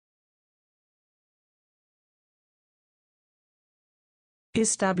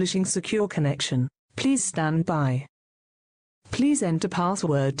Establishing secure connection. Please stand by. Please enter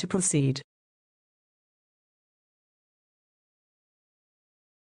password to proceed.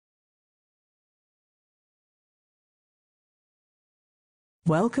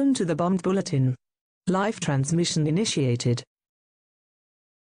 Welcome to the Bond Bulletin. Live transmission initiated.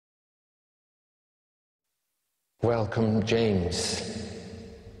 Welcome, James.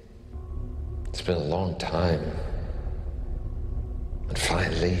 It's been a long time. And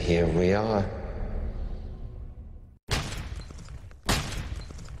finally, here we are.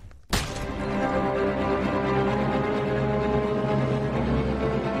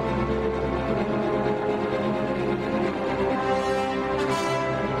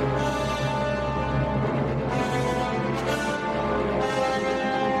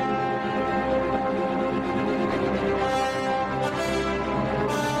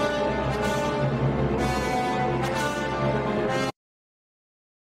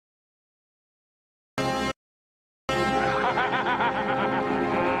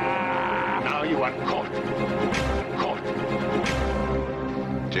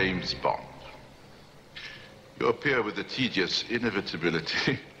 James Bond. You appear with the tedious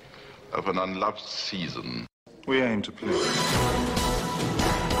inevitability of an unloved season. We aim to please.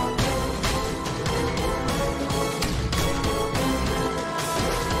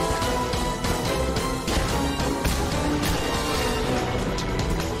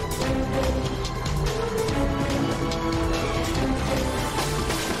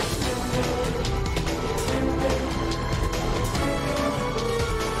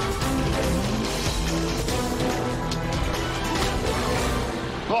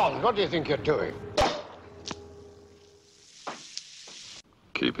 Bond, what do you think you're doing?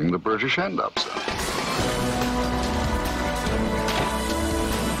 Keeping the British end up, sir.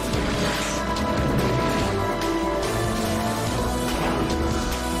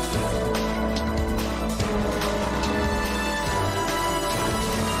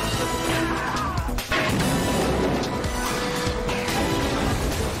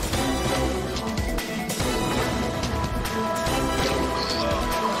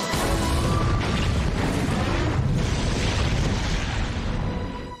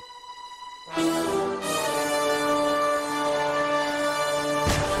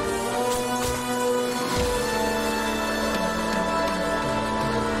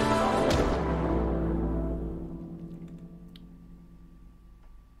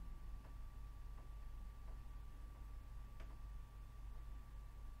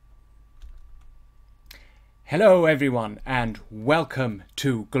 Hello everyone and welcome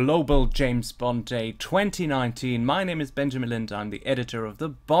to Global James Bond Day 2019. My name is Benjamin Lind, I'm the editor of the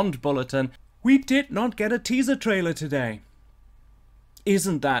Bond Bulletin. We did not get a teaser trailer today.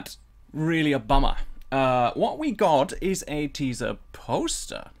 Isn't that really a bummer? What we got is a teaser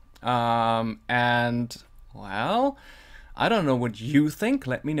poster. And, well, I don't know what you think.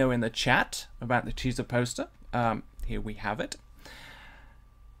 Let me know in the chat about the teaser poster. Here we have it.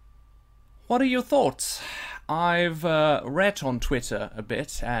 What are your thoughts? I've read on Twitter a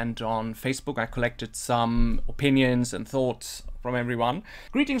bit, and on Facebook I collected some opinions and thoughts from everyone.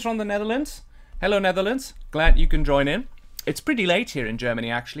 Greetings from the Netherlands. Hello Netherlands, glad you can join in. It's pretty late here in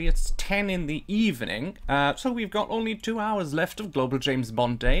Germany actually, it's 10 in the evening, so we've got only 2 hours left of Global James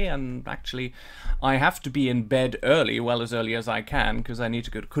Bond Day, and actually I have to be in bed early, well as early as I can, because I need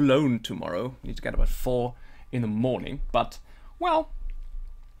to go to Cologne tomorrow. I need to get up at 4 in the morning, but, well,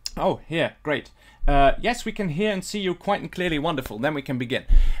 oh, yeah, great. Yes, we can hear and see you quite and clearly. Wonderful. Then we can begin.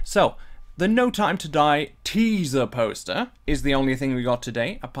 So, the No Time to Die teaser poster is the only thing we got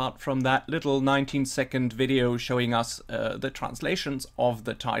today, apart from that little 19-second video showing us the translations of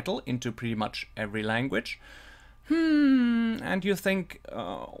the title into pretty much every language. And you think,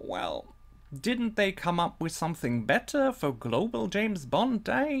 well, didn't they come up with something better for Global James Bond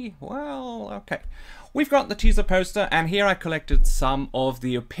Day? Well, okay. We've got the teaser poster, and here I collected some of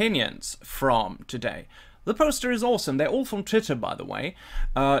the opinions from today. The poster is awesome. They're all from Twitter, by the way.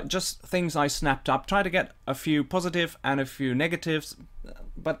 Just things I snapped up. Try to get a few positive and a few negatives,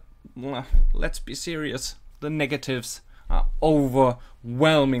 but let's be serious. The negatives are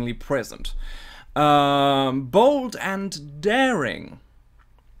overwhelmingly present. Bold and daring.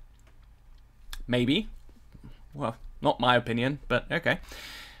 Maybe. Well, not my opinion, but okay.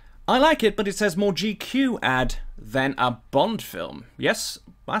 I like it, but it says more GQ ad than a Bond film. Yes,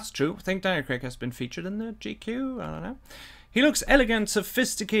 that's true. I think Daniel Craig has been featured in the GQ. I don't know. He looks elegant,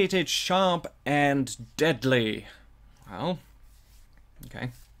 sophisticated, sharp, and deadly. Well, okay.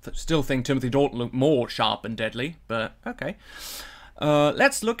 Still think Timothy Dalton looked more sharp and deadly, but okay.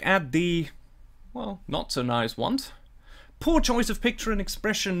 Let's look at the, well, not so nice ones. Poor choice of picture and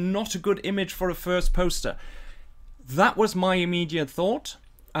expression, not a good image for a first poster. That was my immediate thought.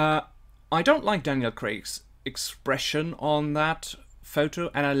 I don't like Daniel Craig's expression on that photo,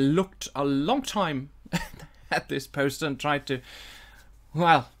 and I looked a long time at this poster and tried to,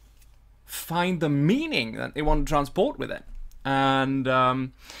 well, find the meaning that they want to transport with it.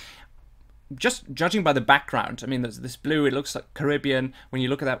 And just judging by the background, I mean, there's this blue, it looks like Caribbean. When you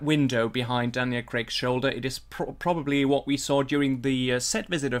look at that window behind Daniel Craig's shoulder, it is probably what we saw during the set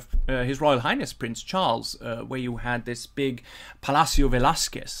visit of His Royal Highness Prince Charles, where you had this big Palacio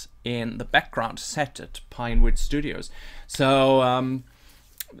Velázquez in the background set at Pinewood Studios. So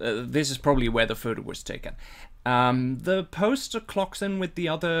this is probably where the photo was taken. The poster clocks in with the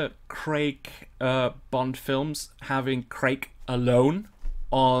other Craig Bond films having Craig alone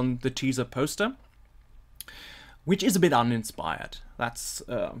on the teaser poster, which is a bit uninspired. That's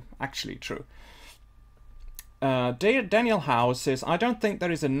actually true. Daniel Howe says, I don't think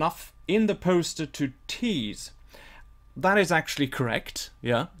there is enough in the poster to tease. That is actually correct,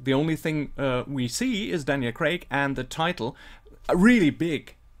 yeah. The only thing we see is Daniel Craig and the title, a really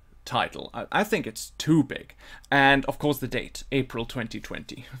big title. I think it's too big. And of course the date, April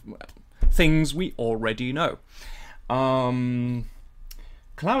 2020. Things we already know.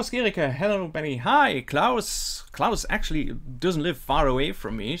 Klaus Gericke, hello Benny. Hi, Klaus. Klaus actually doesn't live far away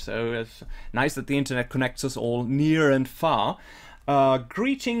from me, so it's nice that the internet connects us all near and far.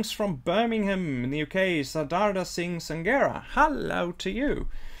 Greetings from Birmingham in the UK, Sadarda Singh Sangera. Hello to you.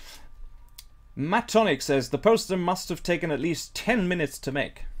 Matt Tonic says, the poster must have taken at least 10 minutes to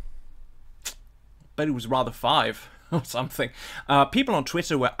make. But it was rather 5 or something. People on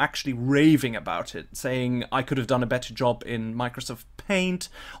Twitter were actually raving about it, saying I could have done a better job in Microsoft Paint,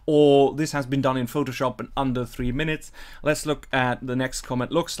 or this has been done in Photoshop in under 3 minutes. Let's look at the next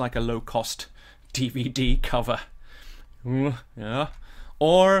comment. Looks like a low-cost DVD cover. Yeah.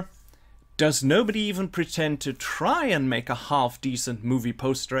 Or does nobody even pretend to try and make a half-decent movie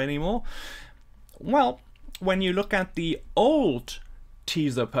poster anymore? Well, when you look at the old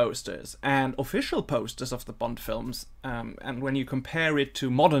teaser posters and official posters of the Bond films, and when you compare it to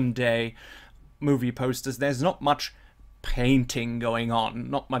modern day movie posters, there's not much painting going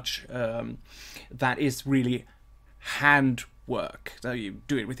on, not much that is really handwork. So you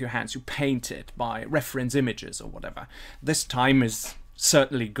do it with your hands, you paint it by reference images or whatever. This time is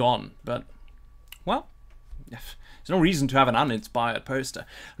certainly gone, but well, there's no reason to have an uninspired poster.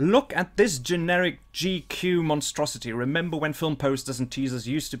 Look at this generic GQ monstrosity. Remember when film posters and teasers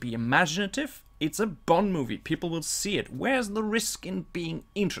used to be imaginative? It's a Bond movie. People will see it. Where's the risk in being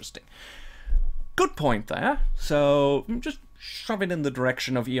interesting? Good point there. So just shove it in the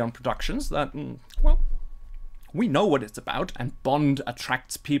direction of Eon Productions that, well, we know what it's about, and Bond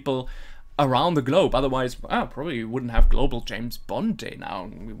attracts people around the globe. Otherwise, probably we wouldn't have Global James Bond Day now,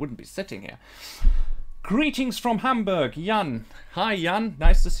 and we wouldn't be sitting here. Greetings from Hamburg, Jan. Hi, Jan.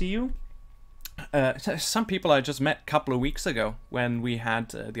 Nice to see you. Some people I just met a couple of weeks ago when we had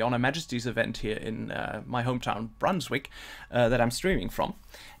the Honor Majesties event here in my hometown, Brunswick, that I'm streaming from.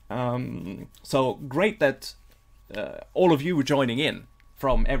 So great that all of you were joining in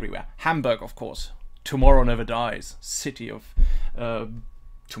from everywhere. Hamburg, of course. Tomorrow Never Dies. City of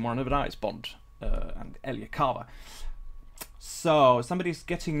Tomorrow Never Dies, Bond and Elia Carver. So, somebody's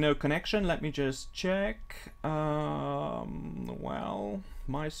getting no connection. Let me just check. Well,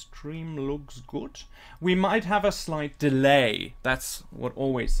 my stream looks good. We might have a slight delay. That's what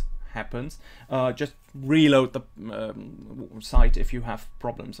always happens. Just reload the site if you have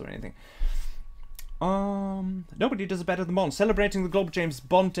problems or anything. Nobody does it better than Bond. Celebrating the Global James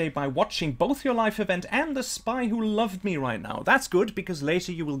Bond Day by watching both your live event and The Spy Who Loved Me right now. That's good, because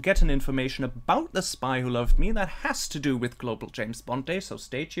later you will get an information about The Spy Who Loved Me that has to do with Global James Bond Day, so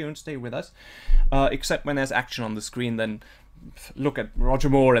stay tuned, stay with us. Except when there's action on the screen, then look at Roger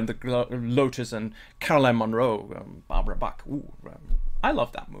Moore and the Lotus and Caroline Munro, Barbara Buck. Ooh, I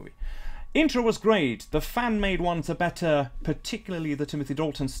love that movie. Intro was great. The fan-made ones are better, particularly the Timothy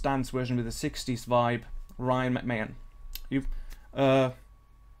Dalton Stans version with the 60s vibe. Ryan McMahon.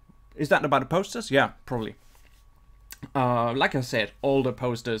 Is that about the posters? Yeah, probably. Like I said, older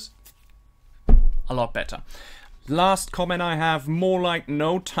posters, a lot better. Last comment I have, more like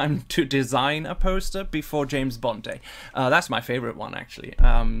no time to design a poster before James Bond Day. That's my favorite one, actually,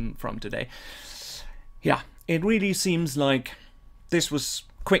 from today. Yeah, it really seems like this was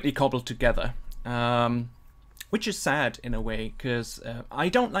quickly cobbled together, which is sad in a way, because I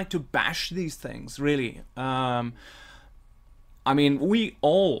don't like to bash these things, really. I mean, we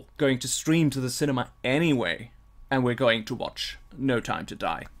all going to stream to the cinema anyway, and we're going to watch No Time to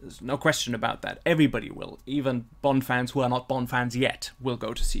Die. There's no question about that. Everybody will. Even Bond fans who are not Bond fans yet will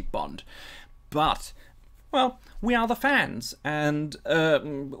go to see Bond. But, well, we are the fans, and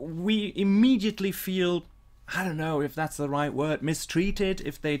we immediately feel, I don't know if that's the right word, mistreated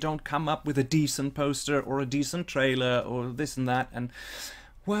if they don't come up with a decent poster or a decent trailer or this and that. And,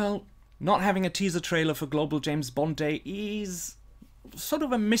 well, not having a teaser trailer for Global James Bond Day is sort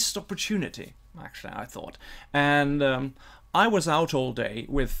of a missed opportunity, actually, I thought. And I was out all day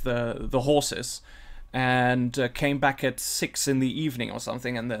with the horses, and came back at 6 in the evening or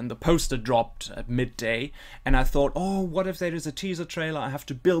something, and then the poster dropped at midday, and I thought, oh, what if there is a teaser trailer? I have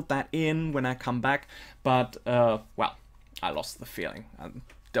to build that in when I come back. But, well, I lost the feeling. I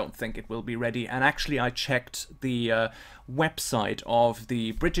don't think it will be ready. And actually, I checked the website of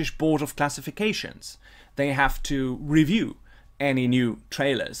the British Board of Classifications. They have to review any new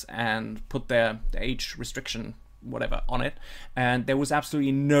trailers and put their age restriction, whatever, on it. And there was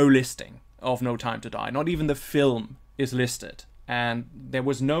absolutely no listing of No Time to Die. Not even the film is listed. And there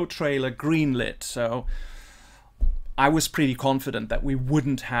was no trailer greenlit. So I was pretty confident that we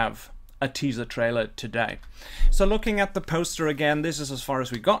wouldn't have a teaser trailer today. So looking at the poster again, this is as far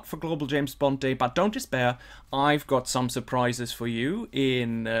as we got for Global James Bond Day, but don't despair, I've got some surprises for you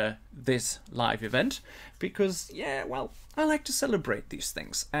in this live event, because, yeah, well, I like to celebrate these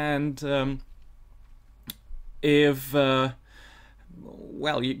things. And if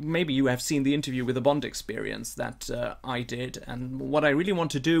well, maybe you have seen the interview with the Bond Experience that I did, and what I really want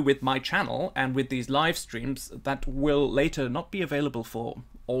to do with my channel and with these live streams that will later not be available for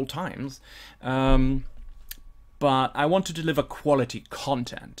all times, but I want to deliver quality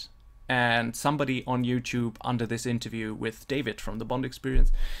content. And somebody on YouTube under this interview with David from the Bond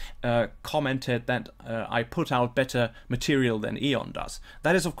Experience commented that I put out better material than Eon does.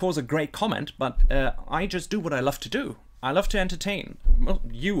 That is, of course, a great comment, but I just do what I love to do. I love to entertain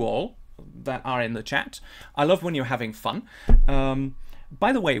you all that are in the chat. I love when you're having fun.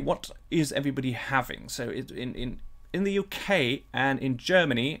 By the way, what is everybody having? So in the UK and in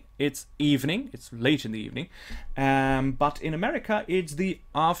Germany, it's evening. It's late in the evening. But in America, it's the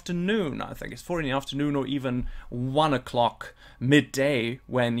afternoon. I think it's 4 in the afternoon, or even 1 o'clock midday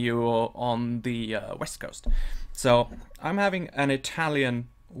when you're on the West Coast. So I'm having an Italian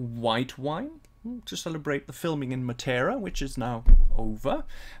white wine to celebrate the filming in Matera, which is now over.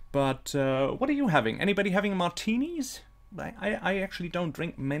 But what are you having? Anybody having martinis? I actually don't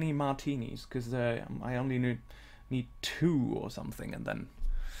drink many martinis, because I only need 2 or something, and then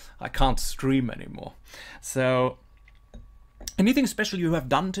I can't stream anymore. So, anything special you have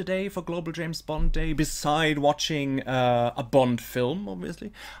done today for Global James Bond Day, beside watching a Bond film,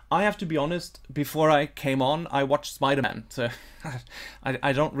 obviously? I have to be honest, before I came on, I watched Spider-Man, so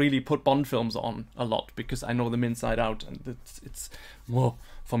I don't really put Bond films on a lot, because I know them inside out, and it's well,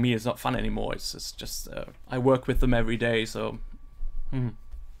 for me, it's not fun anymore. It's just, I work with them every day, so...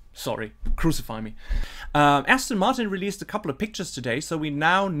 Sorry, crucify me. Aston Martin released a couple of pictures today, so we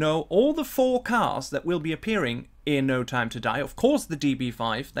now know all the 4 cars that will be appearing in No Time to Die. Of course, the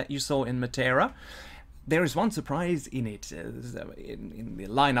DB5 that you saw in Matera. There is one surprise in it, in the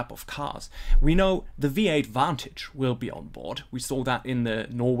lineup of cars. We know the V8 Vantage will be on board. We saw that in the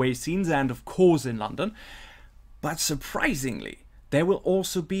Norway scenes and, of course, in London. But surprisingly, there will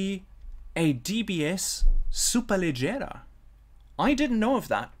also be a DBS Superleggera. I didn't know of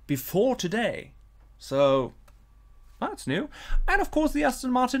that before today, so that's new. And of course the Aston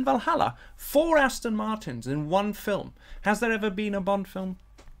Martin Valhalla. 4 Aston Martins in one film. Has there ever been a Bond film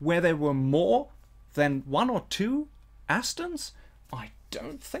where there were more than 1 or 2 Astons? I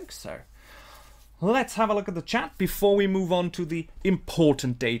don't think so. Let's have a look at the chat before we move on to the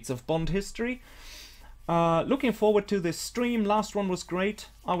important dates of Bond history. Looking forward to this stream. Last one was great.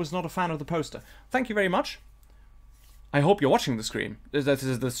 I was not a fan of the poster. Thank you very much. I hope you're watching the stream. This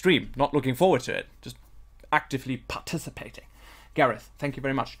is the stream, not looking forward to it. Just actively participating. Gareth, thank you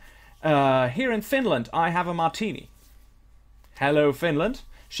very much. Here in Finland, I have a martini. Hello, Finland.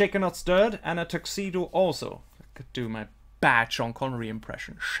 Shaken not stirred, and a tuxedo also. I could do my bad Sean Connery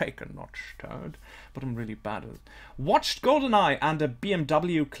impression. Shaken not stirred. But I'm really bad at it. Watched GoldenEye and a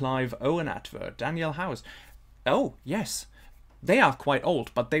BMW Clive Owen advert. Daniel Howes. Oh, yes. They are quite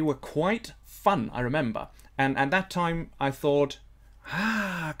old, but they were quite fun, I remember. And at that time, I thought,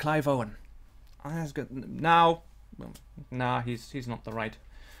 Clive Owen. Oh, that's good. Now, well, nah, he's not the right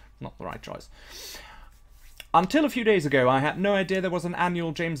choice. Until a few days ago, I had no idea there was an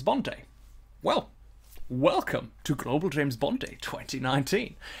annual James Bond Day. Well, welcome to Global James Bond Day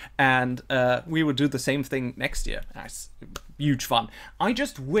 2019. And we will do the same thing next year. That's huge fun. I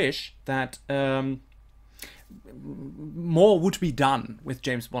just wish that more would be done with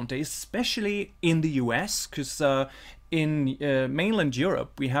James Bond Day, especially in the US, because in mainland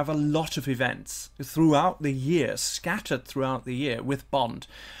Europe we have a lot of events throughout the year, scattered throughout the year with Bond,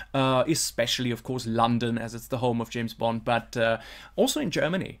 especially of course London, as it's the home of James Bond, but also in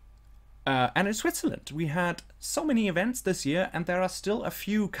Germany. And in Switzerland, we had so many events this year, and there are still a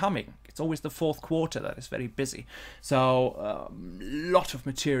few coming. It's always the fourth quarter that is very busy. So, lot of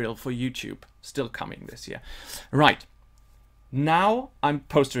material for YouTube still coming this year. Right. Now,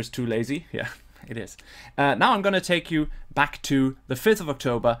 poster is too lazy. Yeah, it is. Now I'm going to take you back to the 5th of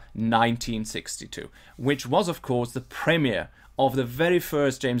October, 1962, which was, of course, the premiere of the very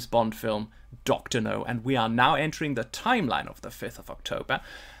first James Bond film, Dr. No. And we are now entering the timeline of the 5th of October.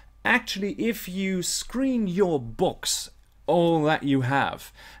 Actually, if you screen your books, all that you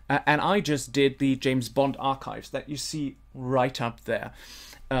have, and I just did the James Bond archives that you see right up there.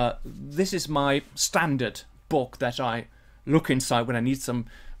 This is my standard book that I look inside when I need some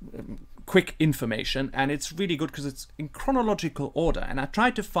quick information, and it's really good because it's in chronological order, and I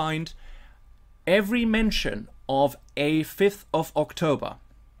tried to find every mention of a 5th of October.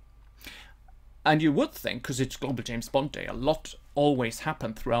 And you would think, because it's Global James Bond Day, a lot always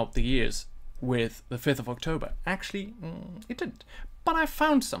happened throughout the years with the 5th of October. Actually, it didn't. But I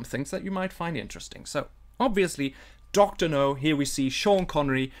found some things that you might find interesting. So, obviously, Dr. No, here we see Sean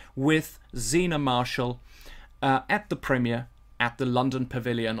Connery with Zena Marshall at the premiere at the London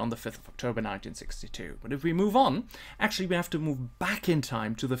Pavilion on the 5th of October 1962. But if we move on, actually we have to move back in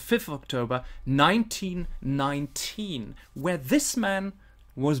time to the 5th of October 1919, where this man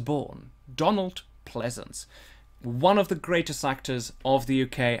was born, Donald Pleasence, one of the greatest actors of the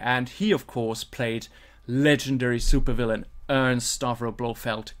UK, and he of course played legendary supervillain Ernst Stavro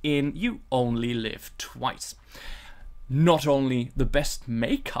Blofeld in You Only Live Twice. Not only the best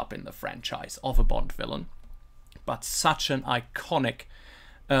makeup in the franchise of a Bond villain, but such an iconic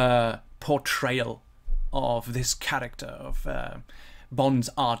portrayal of this character of Bond's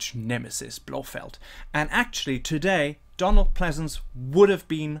arch nemesis Blofeld. And actually today Donald Pleasence would have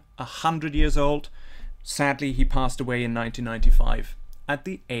been 100 years old. Sadly, he passed away in 1995 at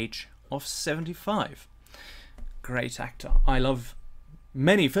the age of 75. Great actor. I love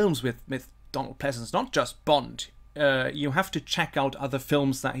many films with Donald Pleasence, not just Bond. You have to check out other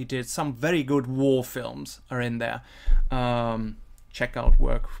films that he did. Some very good war films are in there. Check out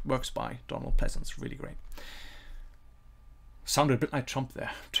works by Donald Pleasence. Really great. Sounded a bit like Trump there.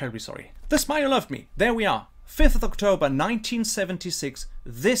 Terribly sorry. The Smile of Me. There we are. 5th of October 1976.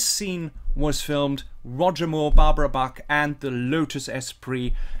 This scene was filmed. Roger Moore, Barbara Bach and the Lotus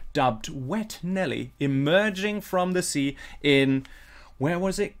Esprit, dubbed Wet Nelly, emerging from the sea in, where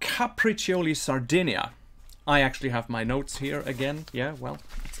was it? Capriccioli, Sardinia. I actually have my notes here again. Yeah, well,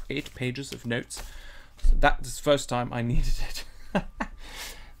 it's 8 pages of notes. So that's the first time I needed it.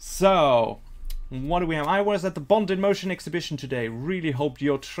 So, what do we have? I was at the Bond in Motion exhibition today. Really hoped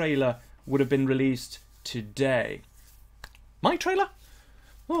your trailer would have been released today. My trailer?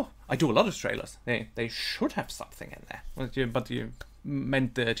 Oh, I do a lot of trailers. They should have something in there. But you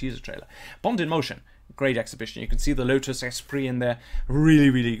meant the teaser trailer. Bond in Motion. Great exhibition. You can see the Lotus Esprit in there. Really,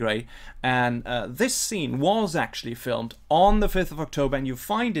 really great. And this scene was actually filmed on the 5th of October, and you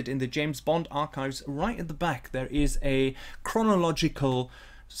find it in the James Bond archives right at the back. There is a chronological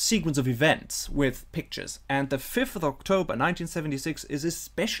sequence of events with pictures. And the 5th of October 1976 is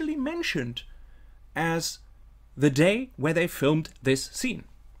especially mentioned as the day where they filmed this scene.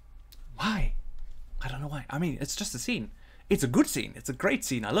 Why? I don't know why. I mean, it's just a scene. It's a good scene. It's a great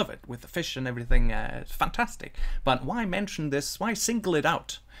scene. I love it. With the fish and everything. It's fantastic. But why mention this? Why single it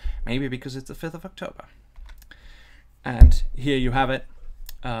out? Maybe because it's the 5th of October. And here you have it.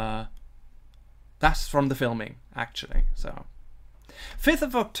 That's from the filming, actually. So, 5th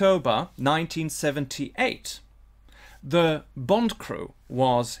of October, 1978. The Bond crew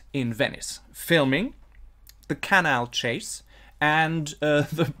was in Venice, filming the canal chase and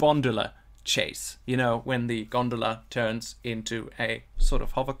the gondola chase. You know, when the gondola turns into a sort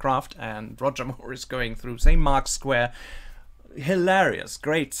of hovercraft and Roger Moore is going through St. Mark's Square. Hilarious,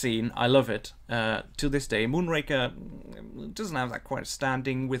 great scene. I love it. To this day, Moonraker doesn't have that quite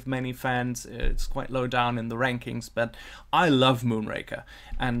standing with many fans. It's quite low down in the rankings, but I love Moonraker.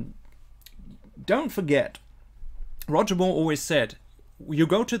 And don't forget, Roger Moore always said, you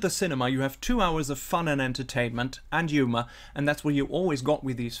go to the cinema, you have 2 hours of fun and entertainment and humor, and that's what you always got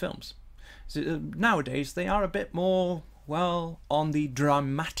with these films. So, nowadays, they are a bit more, well, on the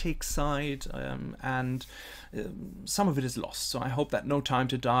dramatic side, and some of it is lost. So I hope that No Time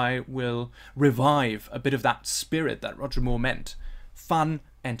to Die will revive a bit of that spirit that Roger Moore meant. Fun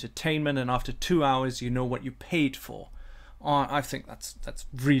entertainment, and after 2 hours you know what you paid for. I think that's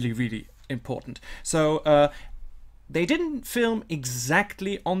really, really important. So they didn't film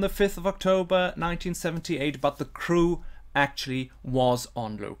exactly on the 5th of October 1978, but the crew actually was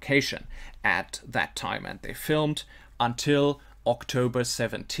on location at that time, and they filmed until October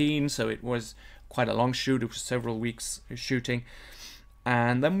 17, so it was quite a long shoot. It was several weeks shooting.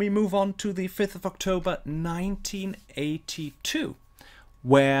 And then we move on to the 5th of October 1982,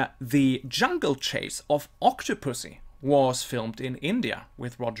 where the jungle chase of Octopussy was filmed in India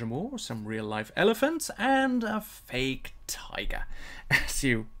with Roger Moore, some real-life elephants, and a fake tiger, as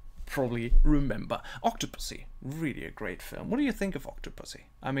you probably remember. Octopussy, really a great film. What do you think of Octopussy?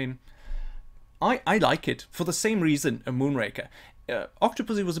 I mean, I like it for the same reason as Moonraker.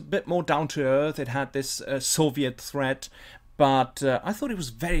 Octopussy was a bit more down to earth. It had this Soviet threat, but I thought it was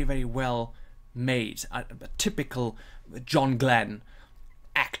very, very well made. A typical John Glenn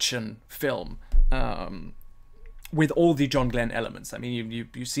action film with all the John Glenn elements. I mean,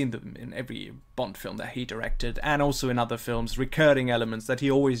 you've seen them in every Bond film that he directed, and also in other films, recurring elements that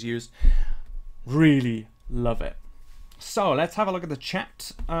he always used. Really love it. So let's have a look at the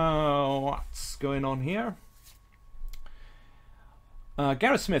chat. What's going on here?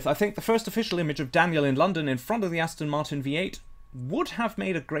 Gareth Smith, I think the first official image of Daniel in London in front of the Aston Martin V8 would have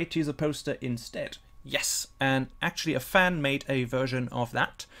made a great teaser poster instead. Yes, and actually a fan made a version of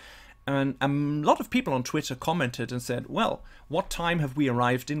that. And a lot of people on Twitter commented and said, well, what time have we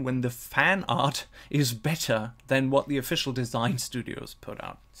arrived in when the fan art is better than what the official design studios put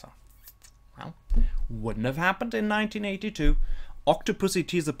out? So, well, wouldn't have happened in 1982. Octopussy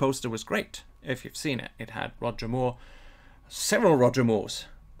teaser poster was great, if you've seen it. It had Roger Moore, several Roger Moores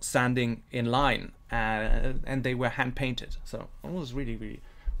standing in line, and they were hand-painted. So it was really, really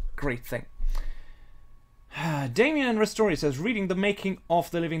great thing. Damien Ristori says, reading the making of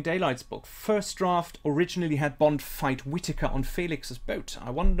the Living Daylights book. First draft originally had Bond fight Whittaker on Felix's boat. I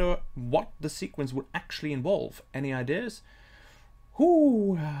wonder what the sequence would actually involve. Any ideas?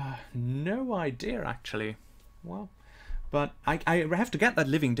 Ooh, no idea actually. Well, but I have to get that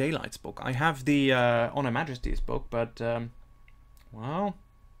Living Daylights book. I have the On Her Majesty's book, but well,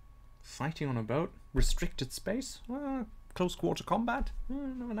 fighting on a boat, restricted space, close quarter combat. I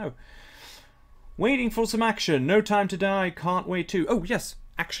never know. Waiting for some action. No Time to Die. Can't wait too. Oh yes,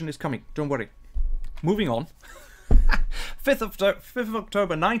 action is coming. Don't worry. Moving on. 5th of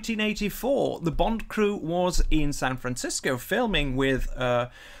October 1984. The Bond crew was in San Francisco filming with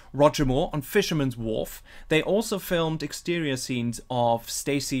Roger Moore on Fisherman's Wharf. They also filmed exterior scenes of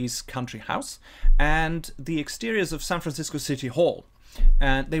Stacy's country house and the exteriors of San Francisco City Hall.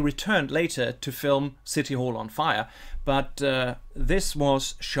 And they returned later to film City Hall on Fire, but this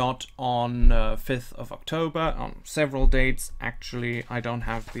was shot on 5th of October on several dates. Actually, I don't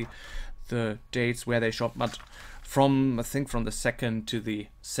have the dates where they shot, but I think from the 2nd to the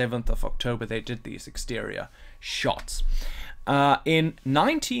 7th of October they did these exterior shots. In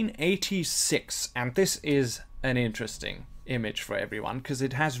 1986, and this is an interesting image for everyone because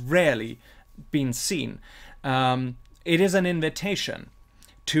it has rarely been seen. It is an invitation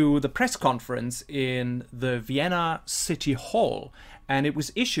to the press conference in the Vienna City Hall, and it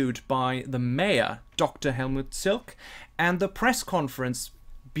was issued by the mayor, Dr. Helmut Silk, and the press conference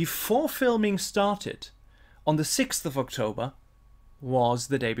before filming started on the 6th of October was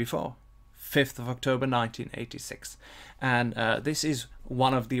the day before, 5th of October 1986. And this is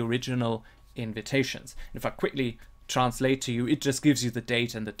one of the original invitations. If I quickly translate to you, it just gives you the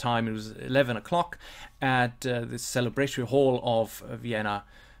date and the time. It was 11 o'clock at the celebratory hall of Vienna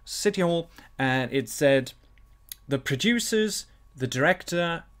City Hall, and it said the producers, the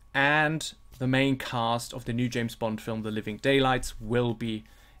director, and the main cast of the new James Bond film The Living Daylights will be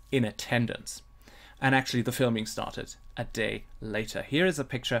in attendance. And actually the filming started a day later. Here is a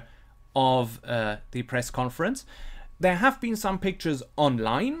picture of the press conference. There have been some pictures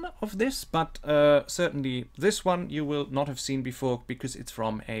online of this, but certainly this one you will not have seen before because it's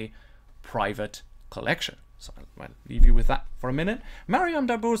from a private collection. So I'll leave you with that for a minute. Mariam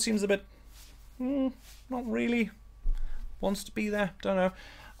Dabur seems a bit, not really wants to be there, don't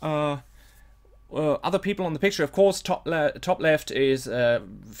know. Other people on the picture, of course, top left is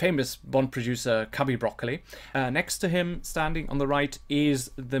famous Bond producer Cubby Broccoli. Next to him, standing on the right,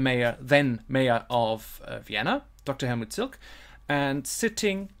 is the mayor, then mayor of Vienna, Dr. Helmut Silk, and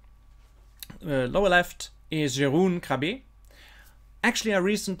sitting lower left is Jeroen Krabbe. Actually, I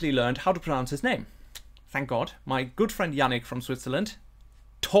recently learned how to pronounce his name. Thank God. My good friend Yannick from Switzerland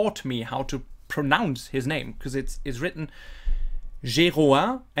taught me how to pronounce his name, because it's written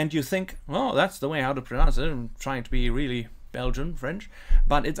Jeroen, and you think, oh, that's the way how to pronounce it. I'm trying to be really Belgian, French,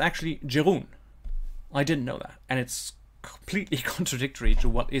 but it's actually Jeroen. I didn't know that, and it's completely contradictory to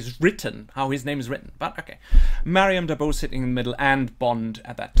what is written, how his name is written, but okay. Mariam Dabo sitting in the middle, and Bond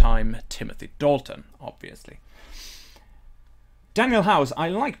at that time, Timothy Dalton, obviously. Daniel House, I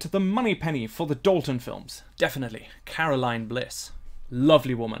liked the Moneypenny for the Dalton films, definitely. Caroline Bliss,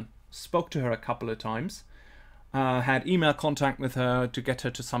 lovely woman, spoke to her a couple of times, had email contact with her to get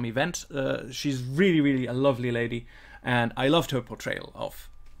her to some event. She's really, really a lovely lady, and I loved her portrayal of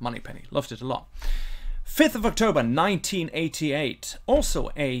Moneypenny, loved it a lot. 5th of October 1988, also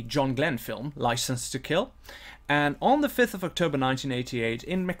a John Glenn film, License to Kill. And on the 5th of October 1988,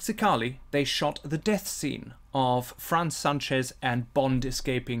 in Mexicali, they shot the death scene of Franz Sanchez and Bond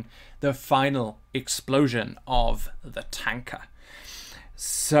escaping the final explosion of the tanker.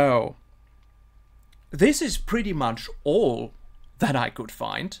 So, this is pretty much all that I could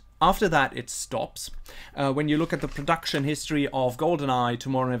find. After that, it stops. When you look at the production history of GoldenEye,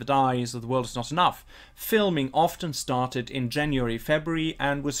 Tomorrow Never Dies, or The World Is Not Enough, filming often started in January, February,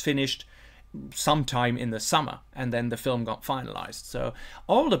 and was finished sometime in the summer, and then the film got finalized. So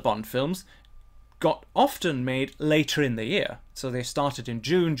all the Bond films got often made later in the year. So they started in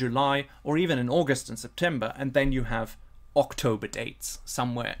June, July, or even in August and September, and then you have October dates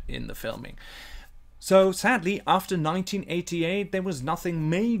somewhere in the filming. So sadly, after 1988, there was nothing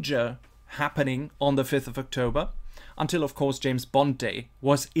major happening on the 5th of October, until of course James Bond Day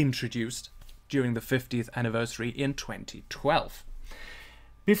was introduced during the 50th anniversary in 2012.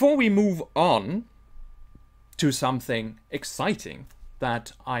 Before we move on to something exciting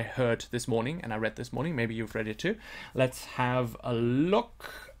that I heard this morning, and I read this morning, maybe you've read it too, let's have a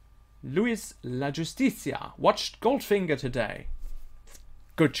look. Luis La Justicia watched Goldfinger today.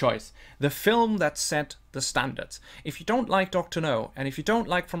 Good choice. The film that set the standards. If you don't like Dr. No, and if you don't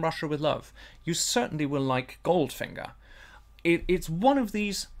like From Russia with Love, you certainly will like Goldfinger. It's one of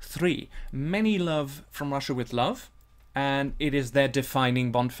these three. Many love From Russia with Love, and it is their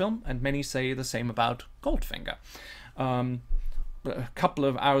defining Bond film, and many say the same about Goldfinger. A couple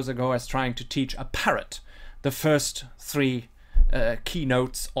of hours ago, I was trying to teach a parrot the first three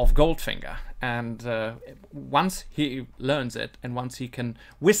keynotes of Goldfinger, and once he learns it and once he can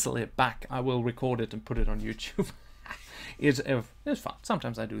whistle it back, I will record it and put it on YouTube. It's fun.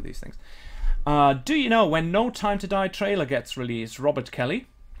 Sometimes I do these things. Do you know when No Time to Die trailer gets released, Robert Kelly?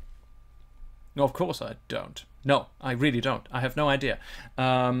 No, of course I don't. No, I really don't. I have no idea.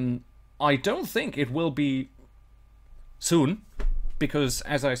 I don't think it will be soon, because,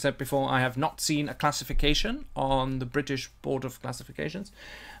 as I said before, I have not seen a classification on the British Board of Classifications.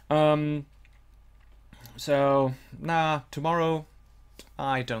 So, nah, tomorrow,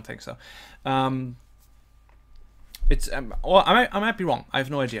 I don't think so. It's or I might be wrong. I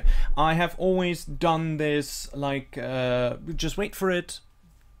have no idea. I have always done this, like, just wait for it.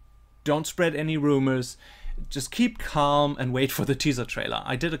 Don't spread any rumors. Just keep calm and wait for the teaser trailer.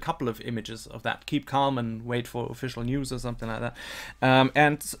 I did a couple of images of that. Keep calm and wait for official news or something like that.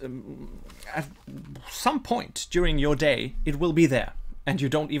 At some point during your day, it will be there, and you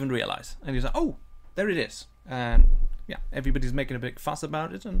don't even realize. And you say, "Oh, there it is." And yeah, everybody's making a big fuss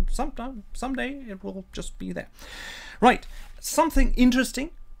about it, and someday it will just be there. Right, something interesting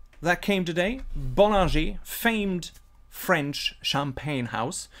that came today. Bollinger, famed French champagne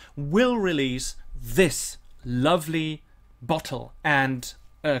house, will release this lovely bottle and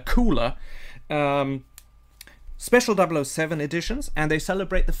cooler, special 007 editions, and they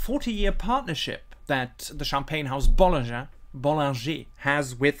celebrate the 40-year partnership that the champagne house Bollinger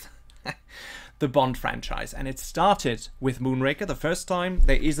has with the Bond franchise. And it started with Moonraker the first time.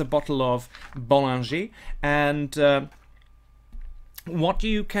 There is a bottle of Bollinger, and what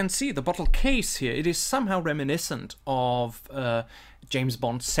you can see, the bottle case here, it is somehow reminiscent of James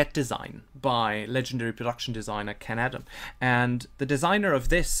Bond set design by legendary production designer Ken Adam. And the designer of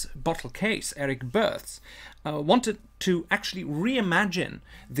this bottle case, Eric Berths, wanted to actually reimagine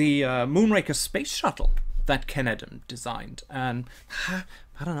the Moonraker space shuttle that Ken Adam designed. And I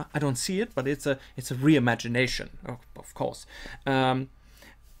don't know, I don't see it, but it's a reimagination, of course. The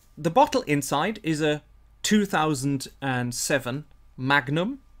bottle inside is a 2007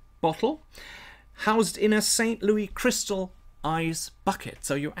 Magnum bottle, housed in a St. Louis crystal ice bucket.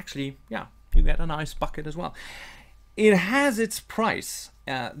 So you actually, you get an ice bucket as well. It has its price.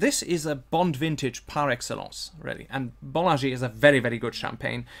 This is a Bond vintage par excellence, really. And Bollinger is a very, very good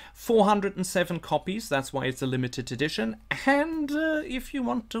champagne. 407 copies, that's why it's a limited edition. And if you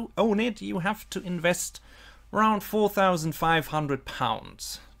want to own it, you have to invest around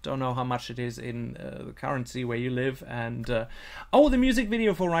 £4,500 Don't know how much it is in the currency where you live. And the music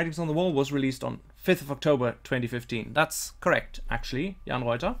video for Writings on the Wall was released on 5th of October 2015. That's correct, actually, Jan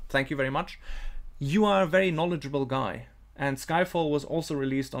Reuter. Thank you very much. You are a very knowledgeable guy. And Skyfall was also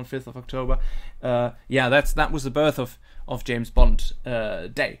released on 5th of October. That was the birth of James Bond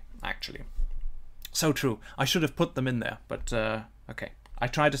Day, actually. So true. I should have put them in there, but okay. I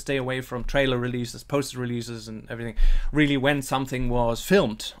try to stay away from trailer releases, poster releases and everything. Really, when something was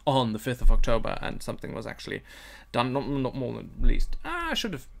filmed on the 5th of October and something was actually done, not more than released. I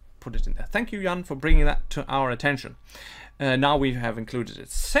should have put it in there. Thank you, Jan, for bringing that to our attention. Now we have included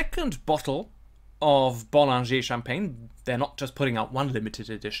it. Second bottle of Bollinger champagne. They're not just putting out one limited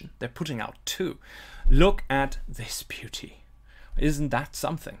edition. They're putting out two. Look at this beauty. Isn't that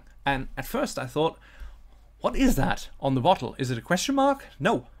something? And at first I thought, what is that on the bottle? Is it a question mark?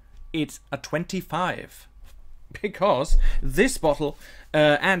 No, it's a 25. Because this bottle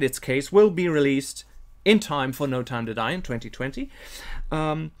and its case will be released in time for No Time to Die in 2020.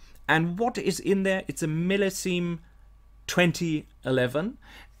 And what is in there? It's a millesime 2011.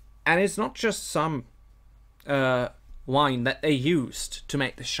 And it's not just some wine that they used to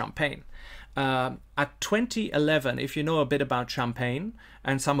make this champagne. At 2011, if you know a bit about champagne,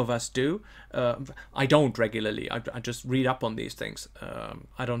 and some of us do, I don't regularly, I just read up on these things.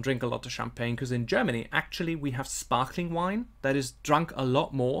 I don't drink a lot of champagne because in Germany, actually, we have sparkling wine that is drunk a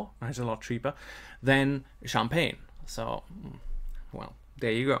lot more, and it's a lot cheaper, than champagne. So, well,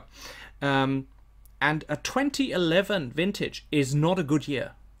 there you go. And a 2011 vintage is not a good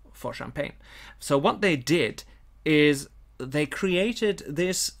year for champagne. So what they did is they created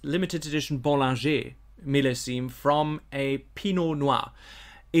this limited edition Bollinger millesime from a Pinot Noir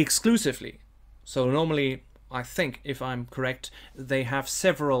exclusively. So normally, I think, if I'm correct, they have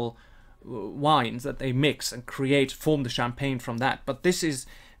several wines that they mix and form the champagne from that. But this is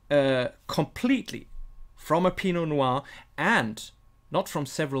completely from a Pinot Noir, and not from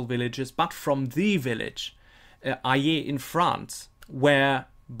several villages, but from the village, Ayer in France, where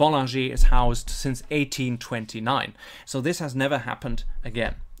Bollinger is housed since 1829. So this has never happened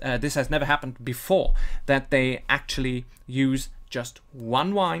again. This has never happened before, that they actually use just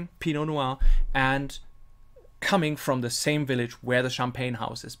one wine, Pinot Noir, and coming from the same village where the champagne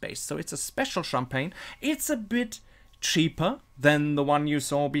house is based. So it's a special champagne. It's a bit cheaper than the one you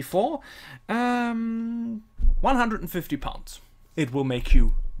saw before. £150. It will make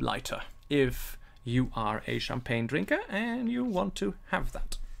you lighter if you are a champagne drinker and you want to have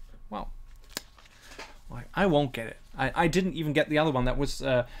that. Well, I won't get it. I didn't even get the other one that was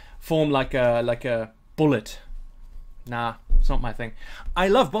formed like a bullet. Nah, it's not my thing. I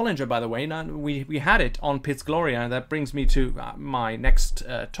love Bollinger, by the way. Now, we had it on Piz Gloria, and that brings me to my next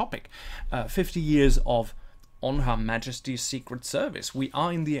topic. 50 years of On Her Majesty's Secret Service. We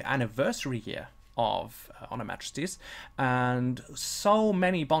are in the anniversary year of On Her Majesty's, and so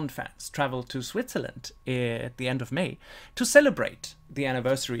many Bond fans traveled to Switzerland at the end of May to celebrate the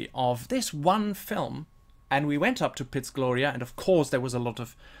anniversary of this one film. And we went up to Piz Gloria, and of course there was a lot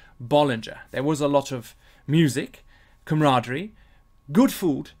of Bollinger. There was a lot of music, camaraderie, good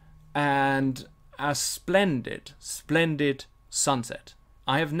food, and a splendid, splendid sunset.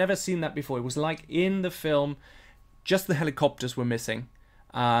 I have never seen that before. It was like in the film, just the helicopters were missing,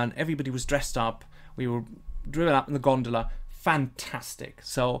 and everybody was dressed up. We were driven up in the gondola. Fantastic.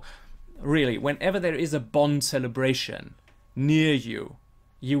 So really, whenever there is a Bond celebration near you,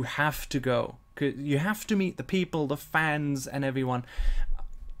 you have to go. You have to meet the people, the fans, and everyone.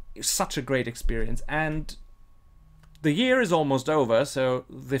 It's such a great experience. And the year is almost over, so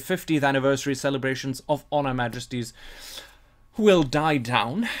the 50th anniversary celebrations of On Her Majesty's will die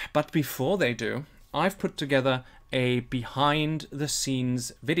down. But before they do, I've put together a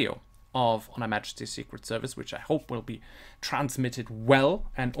behind-the-scenes video of On Her Majesty's Secret Service, which I hope will be transmitted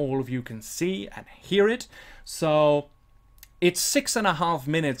well and all of you can see and hear it. So it's 6.5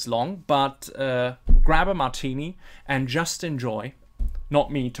 minutes long, but grab a martini and just enjoy. Not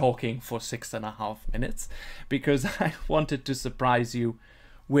me talking for 6.5 minutes, because I wanted to surprise you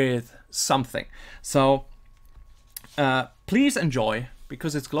with something. So please enjoy,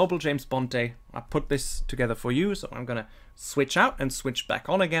 because it's Global James Bond Day. I put this together for you, so I'm gonna switch out and switch back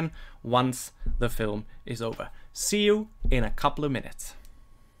on again once the film is over. See you in a couple of minutes.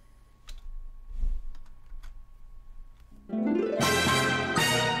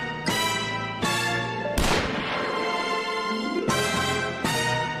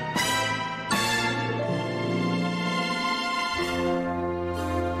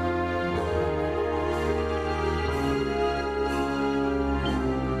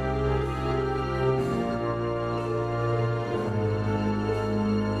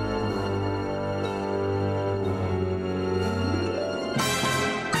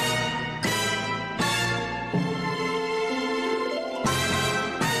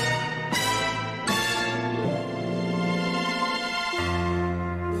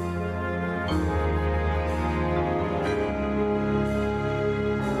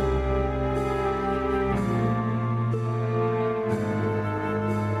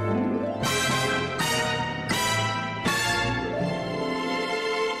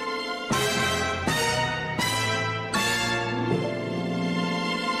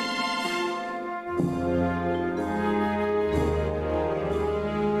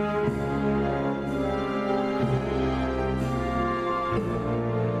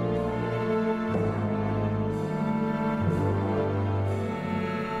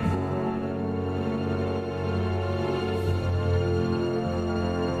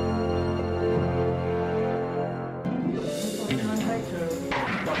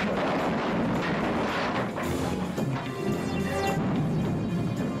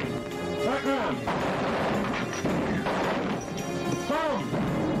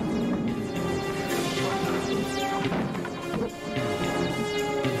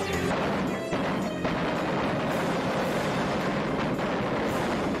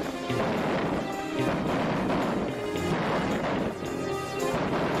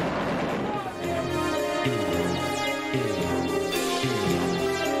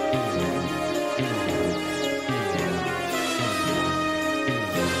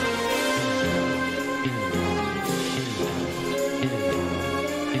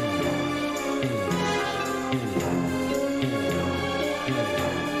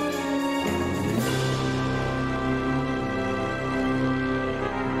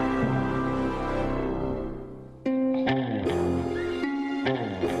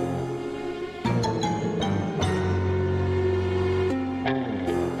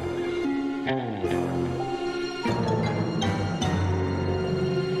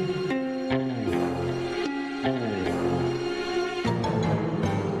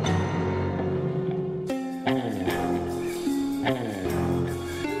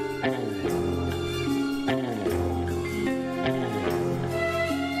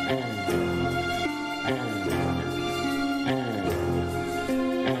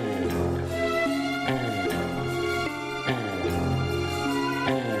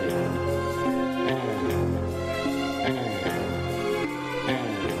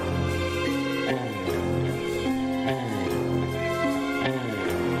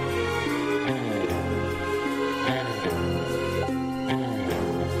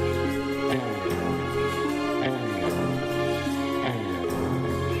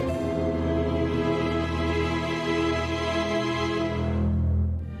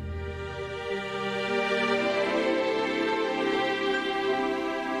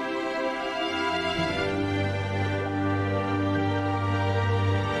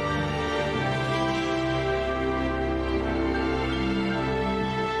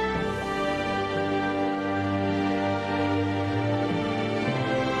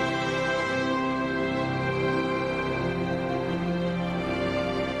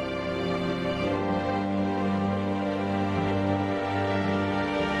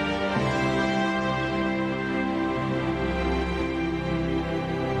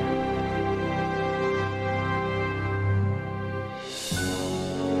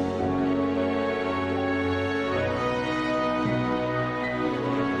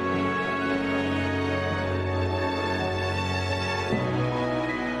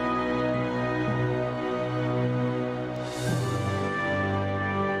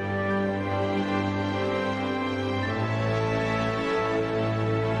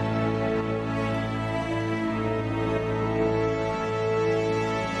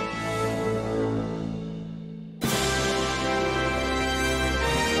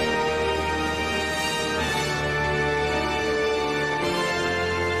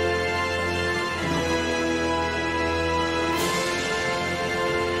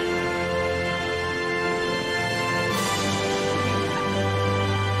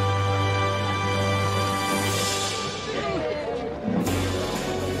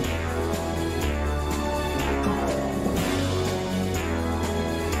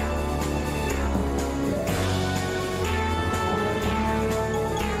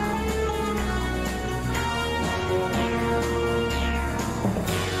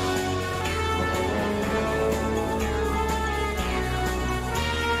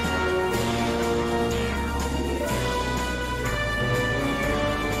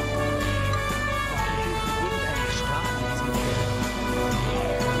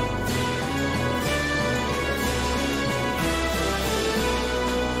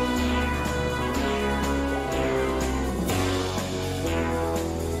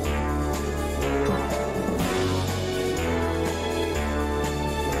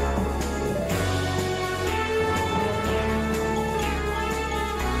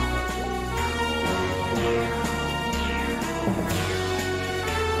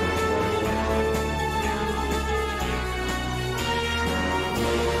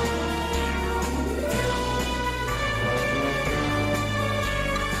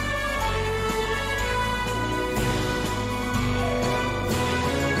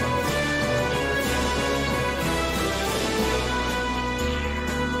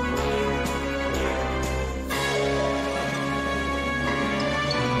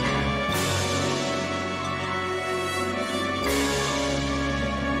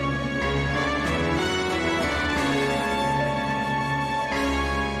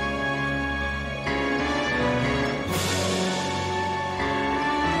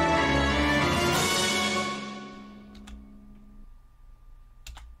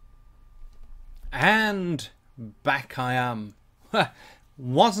 And back I am.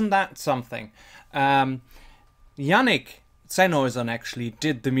 Wasn't that something? Yannick Zenhuisen actually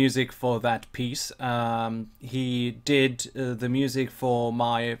did the music for that piece. He did the music for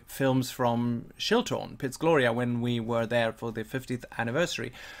my films from Shiltorn, Piz Gloria, when we were there for the 50th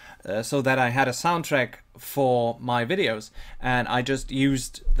anniversary. So that I had a soundtrack for my videos, and I just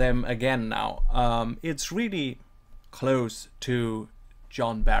used them again now. It's really close to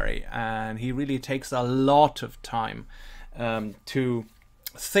John Barry, and he really takes a lot of time to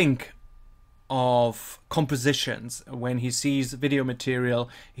think of compositions. When he sees video material,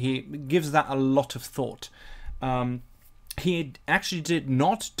 he gives that a lot of thought. He actually did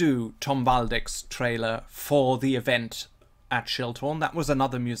not do Tom Waldeck's trailer for the event at Shiltorn. That was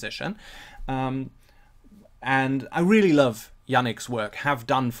another musician. And I really love Yannick's work, have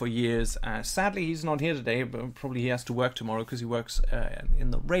done for years. Sadly, he's not here today, but probably he has to work tomorrow because he works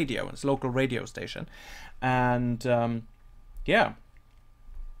in the radio, his local radio station. And yeah.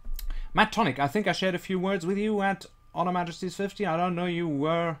 Matt Tonic, I think I shared a few words with you at On Her Majesty's 50. I don't know, you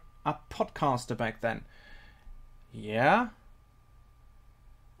were a podcaster back then. Yeah?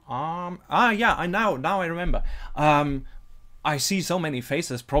 Yeah, now I remember. I see so many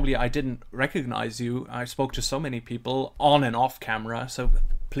faces. Probably I didn't recognize you. I spoke to so many people on and off camera, so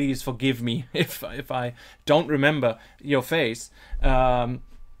please forgive me if I don't remember your face.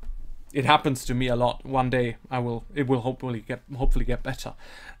 It happens to me a lot. One day it will hopefully get better.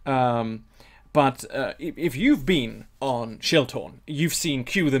 But if you've been on Shiltorn, you've seen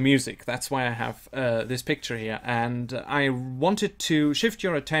Cue the Music. That's why I have this picture here. And I wanted to shift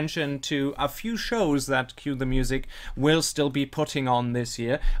your attention to a few shows that Cue the Music will still be putting on this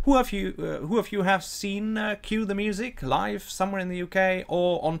year. Who of you have seen Cue the Music live somewhere in the UK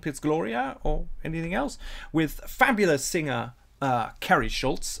or on Piz Gloria or anything else? With fabulous singer Carrie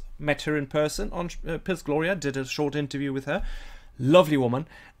Schultz. Met her in person on Piz Gloria, did a short interview with her. Lovely woman.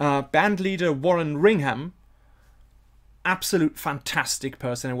 Band leader Warren Ringham, absolute fantastic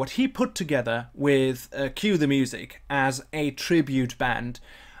person. And what he put together with Cue the Music as a tribute band,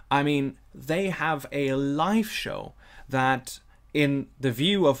 I mean, they have a live show that, in the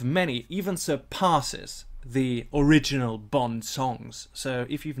view of many, even surpasses the original Bond songs. So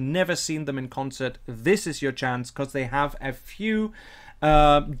if you've never seen them in concert, this is your chance, because they have a few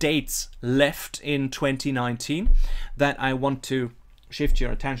dates left in 2019 that I want to shift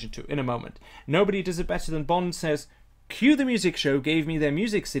your attention to in a moment. Nobody Does It Better Than Bond says, Cue the Music Show gave me their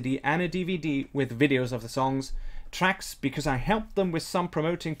music CD and a DVD with videos of the songs, tracks, because I helped them with some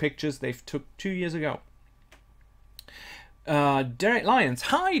promoting pictures they took 2 years ago. Derek Lyons.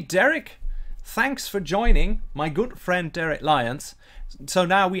 Hi, Derek. Thanks for joining, my good friend Derek Lyons. So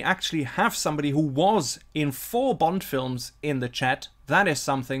now we actually have somebody who was in 4 Bond films in the chat. That is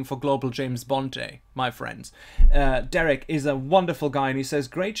something for Global James Bond Day, my friends. Derek is a wonderful guy, and he says,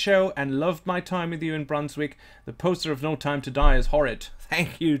 great show and loved my time with you in Brunswick. The poster of No Time to Die is horrid.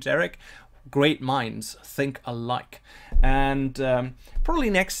 Thank you, Derek. Great minds think alike. And probably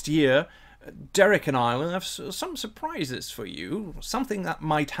next year, Derek and I will have some surprises for you. Something that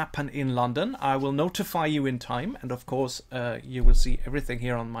might happen in London. I will notify you in time, and of course you will see everything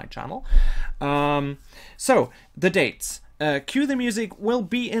here on my channel. So the dates. Cue the Music will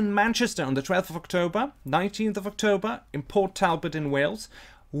be in Manchester on the 12th of October, 19th of October in Port Talbot in Wales,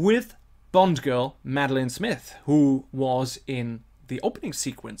 with Bond girl Madeleine Smith, who was in the opening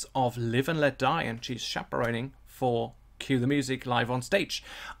sequence of Live and Let Die, and she's chaperoning for Cue the Music live on stage.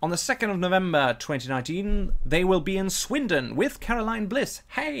 On the 2nd of November 2019, they will be in Swindon with Caroline Bliss.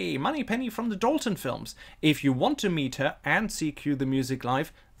 Hey, Moneypenny from the Dalton films. If you want to meet her and see Cue the Music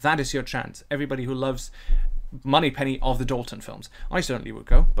live, that is your chance. Everybody who loves Moneypenny of the Dalton films. I certainly would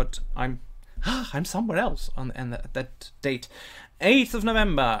go, but I'm somewhere else on that date. 8th of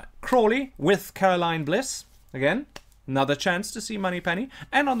November, Crawley with Caroline Bliss. Again, another chance to see Moneypenny.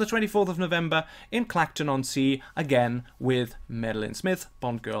 And on the 24th of November in Clacton-on-Sea, again with Madeleine Smith,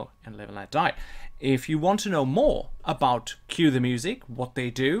 Bond Girl, and Live and Let Die. If you want to know more about Cue the Music, what they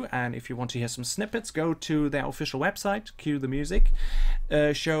do, and if you want to hear some snippets, go to their official website,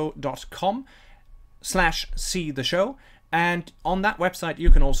 cuethemusicshow.com/see the show, and on that website you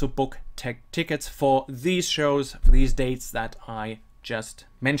can also book tickets for these shows, for these dates that I just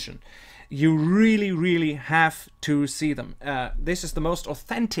mentioned. You really have to see them. This is the most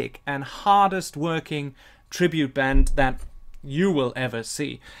authentic and hardest working tribute band that you will ever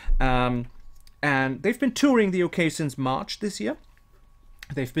see. And they've been touring the UK since March this year.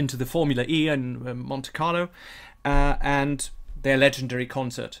 They've been to the Formula E in Monte Carlo, and their legendary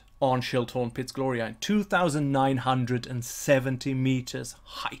concert on Shiltorn Piz Gloria in 2,970 meters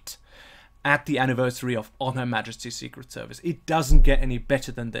height. at the anniversary of On Her Majesty's Secret Service. It doesn't get any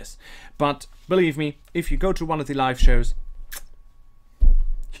better than this. But believe me, if you go to one of the live shows,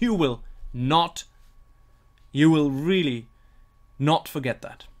 you will really not forget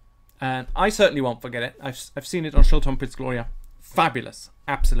that. And I certainly won't forget it. I've seen it on Shilton Pitts Gloria. Fabulous.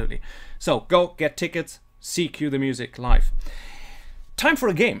 Absolutely. So go get tickets, see Cue the Music live. Time for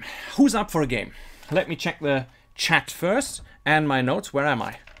a game. Who's up for a game? Let me check the chat first and my notes. Where am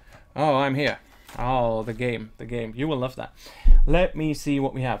I? Oh, I'm here. Oh, the game. You will love that. Let me see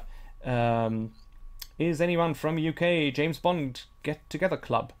what we have. Is anyone from UK James Bond Get Together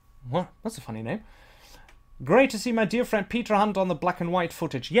Club? What? That's a funny name. Great to see my dear friend Peter Hunt on the black and white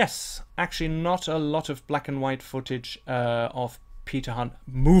footage. Yes, actually not a lot of black and white footage of Peter Hunt.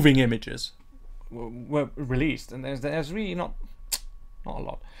 Moving images were released, and there's really not a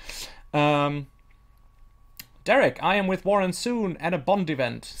lot. Derek, I am with Warren soon at a Bond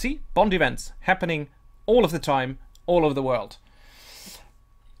event. See? Bond events happening all of the time, all over the world.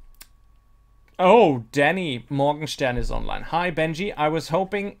 Oh, Danny Morgenstern is online. Hi, Benji. I was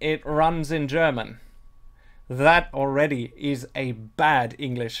hoping it runs in German. That already is a bad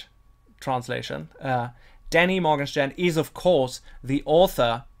English translation. Danny Morgenstern is, of course, the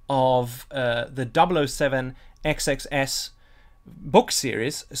author of the 007 XXS book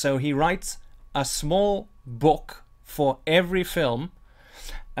series. So he writes a small book for every film,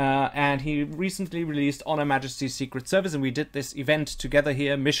 and he recently released On Her Majesty's Secret Service, and we did this event together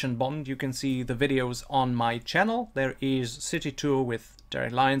here, Mission Bond. You can see the videos on my channel. There is City Tour with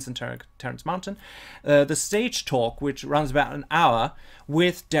Derek Lyons and Terence Mountain, the stage talk, which runs about an hour,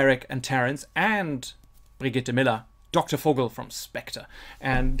 with Derek and Terence and Brigitte Miller, Dr. Vogel from Spectre.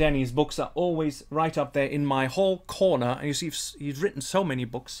 And Danny's books are always right up there in my whole corner. And you see, he's written so many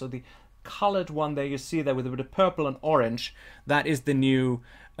books. So the colored one there you see there with a bit of purple and orange, that is the new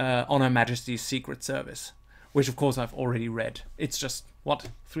On Her Majesty's Secret Service, which of course I've already read. It's just, what,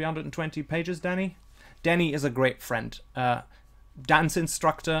 320 pages, Danny? Danny is a great friend. Dance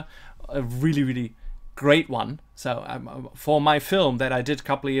instructor, a really, really great one. So for my film that I did a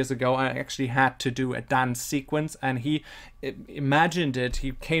couple of years ago, I actually had to do a dance sequence, and he imagined it,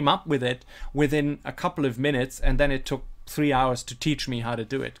 he came up with it within a couple of minutes, and then it took 3 hours to teach me how to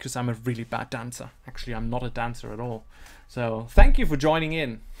do it, because I'm a really bad dancer. Actually, I'm not a dancer at all. So thank you for joining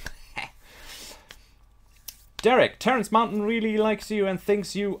in. Derek, Terence Mountain really likes you and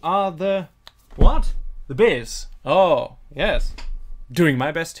thinks you are the... What? The Biz. Oh, yes. Doing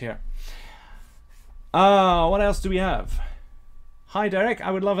my best here. What else do we have? Hi, Derek.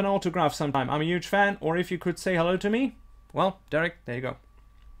 I would love an autograph sometime. I'm a huge fan. Or if you could say hello to me. Well, Derek, there you go.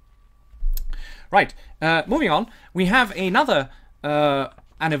 Right. Moving on. We have another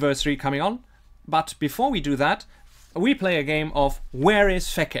anniversary coming on. But before we do that, we play a game of Where is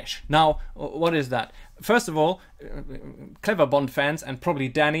Fekesh? Now, what is that? First of all, clever Bond fans, and probably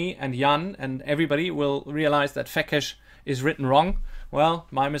Danny and Jan and everybody will realize that Fekesh is written wrong. Well,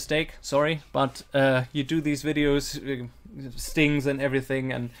 my mistake, sorry, but you do these videos, stings and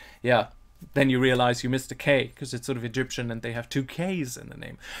everything, and yeah, then you realize you missed a K, because it's sort of Egyptian and they have 2 Ks in the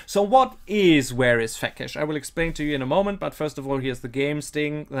name. So what is Where is Fekesh? I will explain to you in a moment, but first of all, here's the game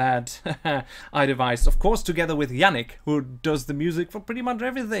sting that I devised, of course, together with Yannick, who does the music for pretty much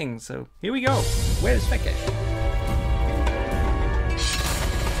everything. So here we go. Where is Fekesh?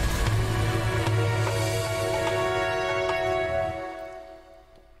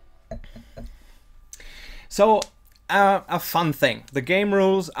 So, a fun thing. The game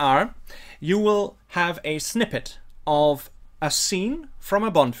rules are, you will have a snippet of a scene from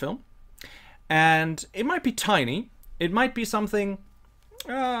a Bond film, and it might be tiny. It might be something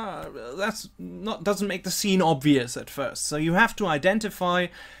doesn't make the scene obvious at first. So you have to identify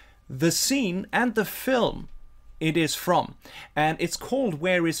the scene and the film it is from. And it's called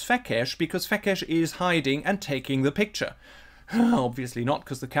Where is Fekesh? Because Fekesh is hiding and taking the picture. Obviously not,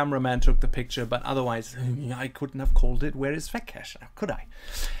 because the cameraman took the picture, but otherwise I couldn't have called it Where is Fekesh, could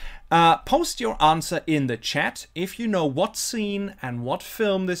I? Post your answer in the chat if you know what scene and what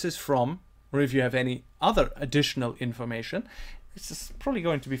film this is from, or if you have any other additional information. This is probably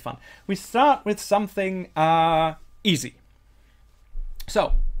going to be fun. We start with something easy.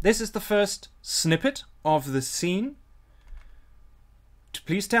 So, this is the first snippet of the scene.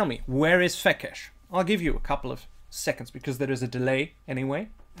 Please tell me, where is Fekesh? I'll give you a couple of seconds because there is a delay anyway,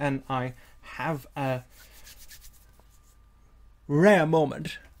 and I have a rare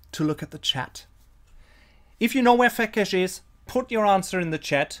moment to look at the chat. If you know where Fekesh is, put your answer in the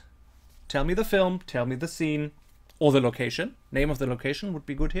chat. Tell me the film, tell me the scene, or the location. Name of the location would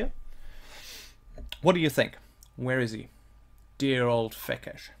be good here. What do you think? Where is he? Dear old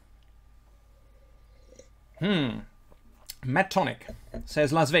Fekesh. Matt Tonic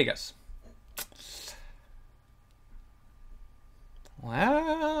says Las Vegas.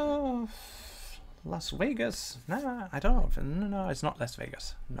 Well, Las Vegas? No, I don't know. No, it's not Las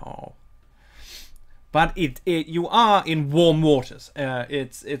Vegas. No. But you are in warm waters.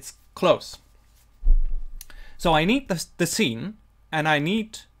 It's close. So I need the scene, and I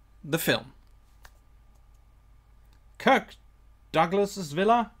need the film. Kirk Douglas's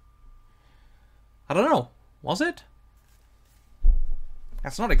villa? I don't know. Was it?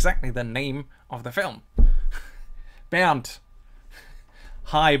 That's not exactly the name of the film. Bernd.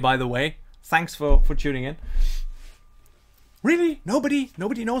 Hi, by the way. Thanks for tuning in. Really? Nobody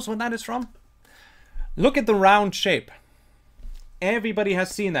knows what that is from? Look at the round shape. Everybody has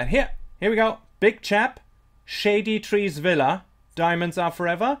seen that. Here we go. Big chap. Shady Trees Villa. Diamonds Are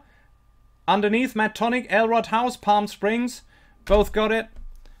Forever. Underneath, Matt Tonic, Elrod House, Palm Springs. Both got it.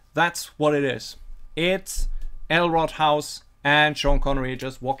 That's what it is. It's Elrod House and Sean Connery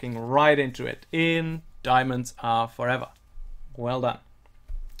just walking right into it in Diamonds Are Forever. Well done.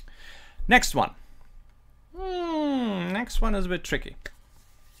 Next one. Next one is a bit tricky.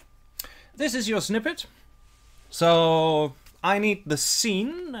 This is your snippet. So I need the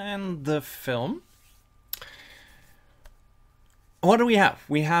scene and the film. What do we have?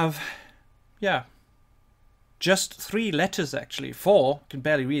 We have, just 3 letters actually. 4, can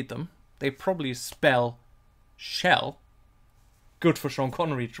barely read them. They probably spell shell. Good for Sean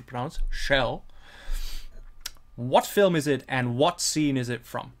Connery to pronounce, shell. What film is it and what scene is it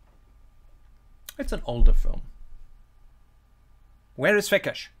from? It's an older film. Where is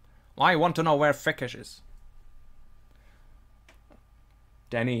Fekesh? I want to know where Fekesh is.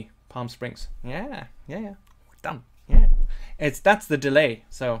 Danny, Palm Springs. Yeah. Done. Yeah. That's the delay.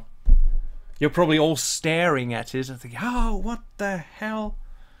 So you're probably all staring at it and thinking, oh, what the hell?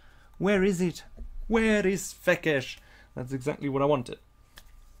 Where is it? Where is Fekesh? That's exactly what I wanted.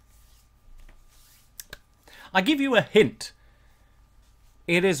 I give you a hint.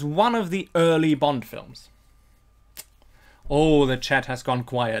 It is one of the early Bond films. Oh, the chat has gone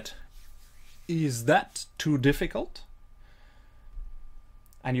quiet. Is that too difficult?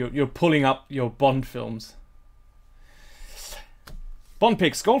 And you're pulling up your Bond films. Bond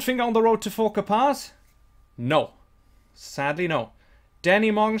picks. Goldfinger on the Road to Forker Pass? No. Sadly, no. Danny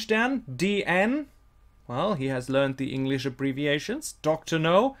Morgenstern, DN. Well, he has learned the English abbreviations. Dr.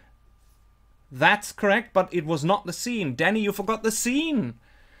 No. That's correct, but it was not the scene. Danny, you forgot the scene.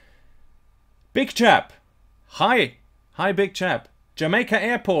 Big Chap. Hi, Big Chap. Jamaica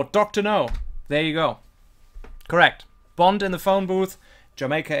Airport, Dr. No. There you go. Correct. Bond in the phone booth.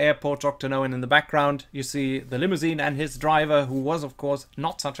 Jamaica Airport, Dr. No, and in the background you see the limousine and his driver, who was, of course,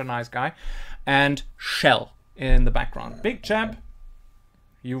 not such a nice guy, and Shell in the background. Big Chap,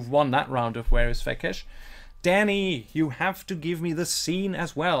 you've won that round of Where is Fekesh. Danny, you have to give me the scene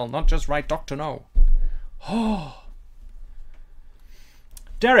as well, not just write Dr. No. Oh.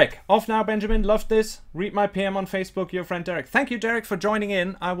 Derek, off now, Benjamin. Loved this. Read my PM on Facebook, your friend Derek. Thank you, Derek, for joining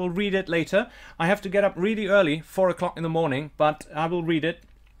in. I will read it later. I have to get up really early, 4 o'clock in the morning, but I will read it.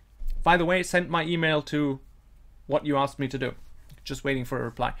 By the way, send my email to what you asked me to do. Just waiting for a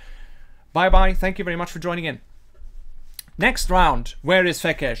reply. Bye-bye. Thank you very much for joining in. Next round. Where is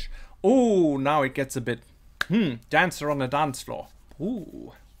Fekesh? Ooh, now it gets a bit... dancer on the dance floor.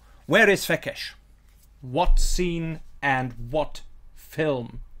 Ooh. Where is Fekesh? What scene and what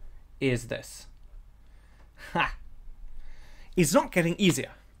film is this? Ha! It's not getting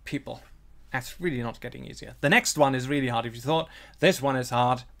easier, people. That's really not getting easier. The next one is really hard. If you thought this one is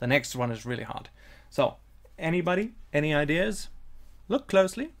hard, the next one is really hard. So, anybody? Any ideas? Look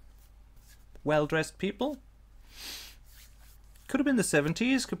closely. Well-dressed people. Could have been the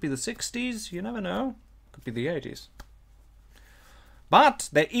 70s, could be the 60s, you never know. Could be the 80s. But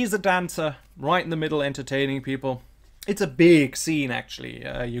there is a dancer right in the middle entertaining people. It's a big scene, actually.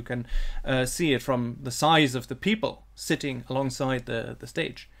 You can see it from the size of the people sitting alongside the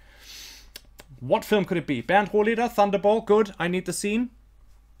stage. What film could it be? Bernd Rohleder, Thunderball, good. I need the scene.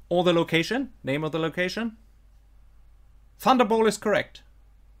 Or the location. Name of the location. Thunderball is correct.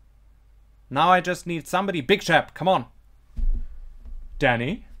 Now I just need somebody. Big Chap, come on.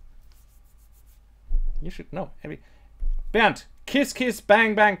 Danny. You should know. Bernd, Kiss Kiss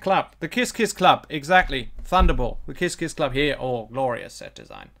Bang Bang Club. The Kiss Kiss Club, exactly. Thunderball, the Kiss Kiss Club here. Oh, glorious set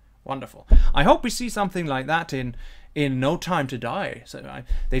design. Wonderful. I hope we see something like that in No Time to Die. So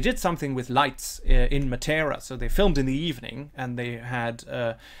they did something with lights in Matera. So they filmed in the evening and they had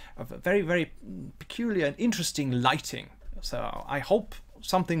a very, very peculiar and interesting lighting. So I hope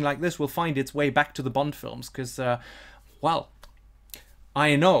something like this will find its way back to the Bond films because, well,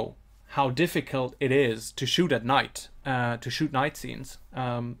 I know how difficult it is to shoot at night, to shoot night scenes.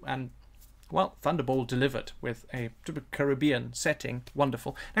 And, well, Thunderbolt delivered with a typical Caribbean setting.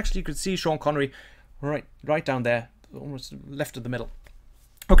 Wonderful. Actually, you could see Sean Connery right down there, almost left of the middle.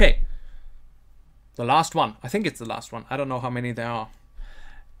 Okay. The last one. I think it's the last one. I don't know how many there are.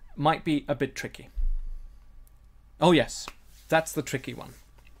 Might be a bit tricky. Oh, yes. That's the tricky one.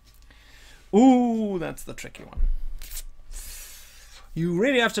 Ooh, that's the tricky one. You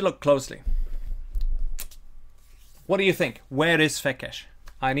really have to look closely. What do you think? Where is Fekesh?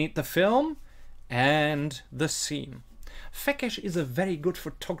 I need the film and the scene. Fekesh is a very good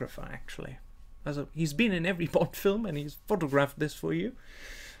photographer, actually. He's been in every Bond film and he's photographed this for you.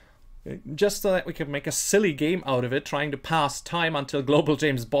 Just so that we can make a silly game out of it, trying to pass time until Global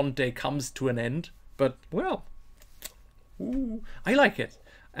James Bond Day comes to an end. But, well, ooh, I like it.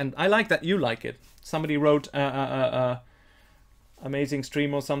 And I like that you like it. Somebody wrote amazing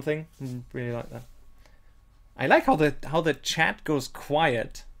stream or something. Really like that. I like how the chat goes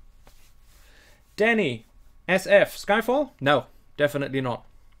quiet. Danny, SF, Skyfall? No, definitely not.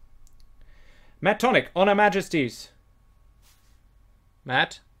 Matt Tonic, On Her Majesties.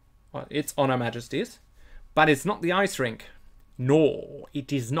 Matt, well, it's On Her Majesties, but it's not the ice rink. No,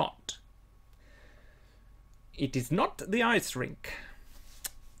 it is not. It is not the ice rink.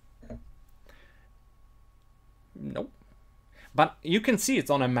 Nope. But you can see it's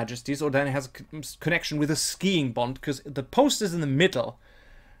On Her Majesties, or then it has a connection with a skiing Bond, because the poster's in the middle.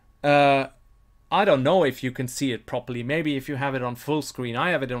 I don't know if you can see it properly. Maybe if you have it on full screen. I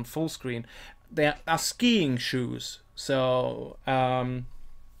have it on full screen. There are skiing shoes. So,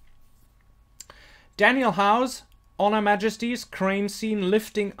 Daniel House, On Her Majesties, crane scene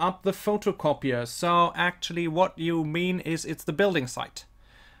lifting up the photocopier. So, actually, what you mean is it's the building site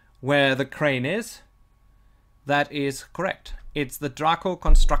where the crane is. That is correct. It's the Draco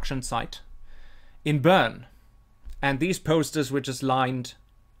construction site in Bern. And these posters were just lined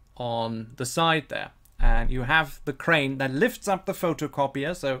on the side there. And you have the crane that lifts up the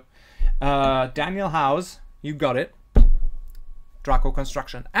photocopier. So, Daniel House, you got it. Draco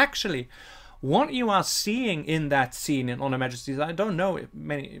construction. Actually, what you are seeing in that scene in On Her Majesties, I don't know if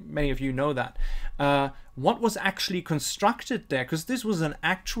many of you know that. What was actually constructed there? Because this was an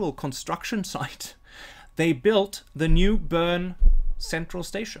actual construction site. They built the new Bern Central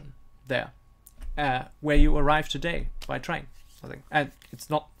Station there, where you arrive today by train, I think. And it's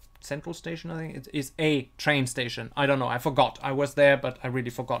not Central Station, I think. It is a train station. I don't know. I forgot. I was there, but I really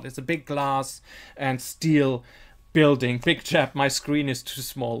forgot. It's a big glass and steel building. Big chap, my screen is too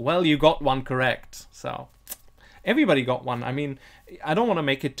small. Well, you got one correct. So everybody got one. I mean, I don't want to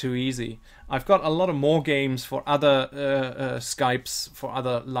make it too easy. I've got a lot of more games for other Skypes, for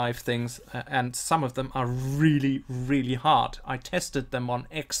other live things, and some of them are really, really hard. I tested them on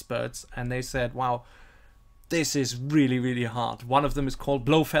experts, and they said, wow, this is really, really hard. One of them is called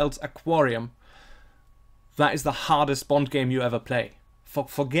Blofeld's Aquarium. That is the hardest Bond game you ever play.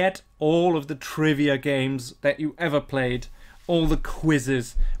 Forget all of the trivia games that you ever played, all the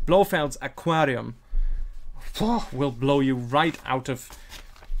quizzes. Blofeld's Aquarium will blow you right out of,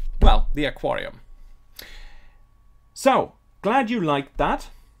 well, the aquarium. So, glad you liked that.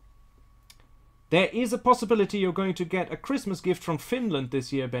 There is a possibility you're going to get a Christmas gift from Finland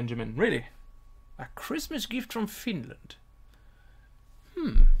this year, Benjamin. Really? A Christmas gift from Finland?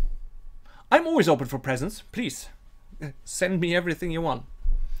 I'm always open for presents. Please, send me everything you want.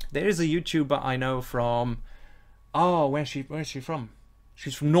 There is a YouTuber I know from... Oh, where's she from?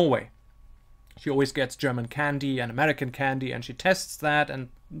 She's from Norway. She always gets German candy and American candy, and she tests that and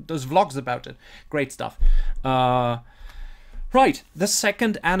does vlogs about it. Great stuff. Right, the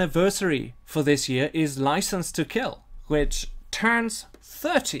second anniversary for this year is License to Kill, which turns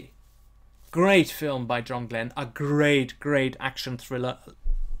 30. Great film by John Glenn. A great, great action thriller. A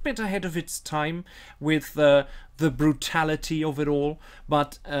bit ahead of its time with the brutality of it all,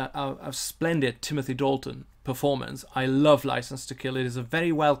 but a splendid Timothy Dalton performance. I love License to Kill. It is a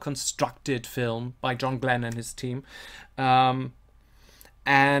very well constructed film by John Glenn and his team. What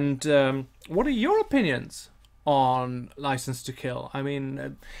are your opinions on License to Kill? I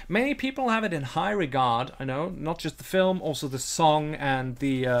mean, many people have it in high regard. I know, not just the film, also the song and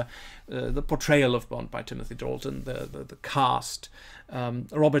the portrayal of Bond by Timothy Dalton, the cast.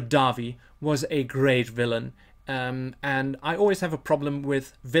 Robert Davi was a great villain, and I always have a problem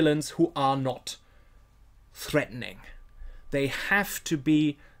with villains who are not threatening. They have to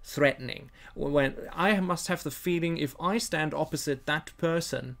be threatening. When I must have the feeling, if I stand opposite that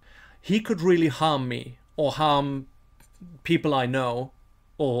person, he could really harm me or harm people I know,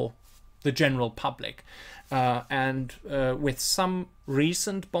 or the general public. And with some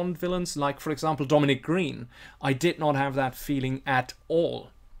recent Bond villains, like, for example, Dominic Green, I did not have that feeling at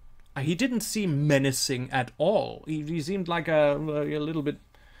all. He didn't seem menacing at all. He seemed like a little bit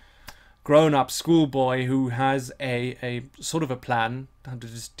grown-up schoolboy who has a sort of a plan to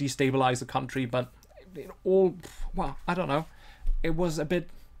destabilize the country, but well, I don't know. It was a bit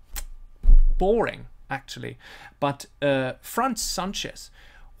boring, actually. But Franz Sanchez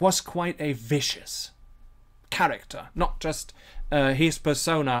was quite a vicious character, not just his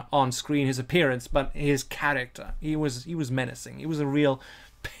persona on screen, his appearance, but his character. He was menacing. He was a real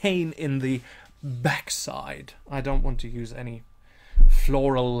pain in the backside. I don't want to use any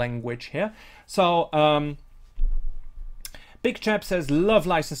floral language here. So Big Chap says, love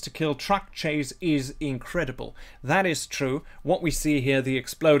License to Kill. Truck chase is incredible. That is true. What we see here, the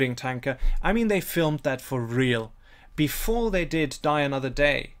exploding tanker, I mean, they filmed that for real. Before they did Die Another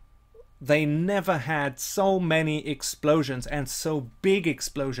Day, they never had so many explosions, and so big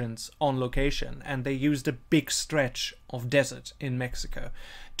explosions on location, and they used a big stretch of desert in Mexico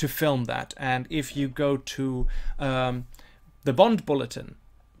to film that. And if you go to the Bond Bulletin,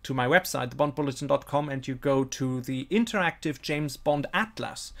 to my website, thebondbulletin.com, and you go to the interactive James Bond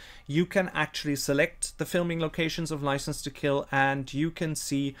Atlas, you can actually select the filming locations of License to Kill, and you can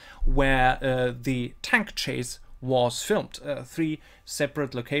see where the tank chase was filmed. 3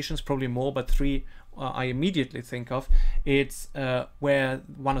 separate locations, probably more, but 3 I immediately think of. It's where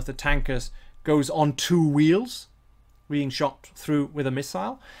one of the tankers goes on 2 wheels, being shot through with a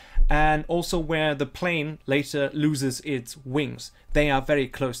missile, and also where the plane later loses its wings. They are very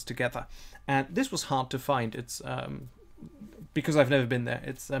close together, and this was hard to find. It's because I've never been there.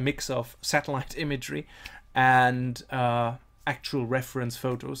 It's a mix of satellite imagery and actual reference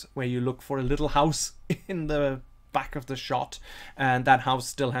photos, where you look for a little house in the back of the shot, and that house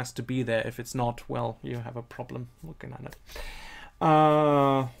still has to be there. If it's not, well, you have a problem looking at it.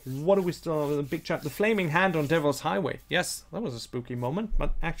 What do we still have? The Big Chap, the flaming hand on Devil's Highway. Yes, that was a spooky moment,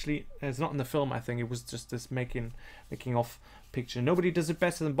 but actually it's not in the film. I think it was just this making off picture. Nobody does it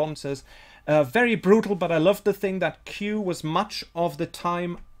better than Bond says. Very brutal, but I loved the thing that Q was much of the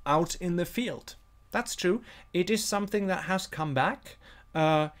time out in the field. That's true. It is something that has come back.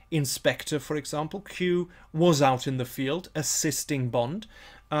 Inspector, for example, Q was out in the field assisting Bond.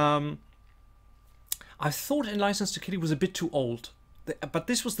 I thought in License to Kill he was a bit too old, but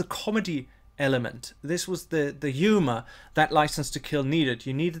this was the comedy element. This was the humor that License to Kill needed.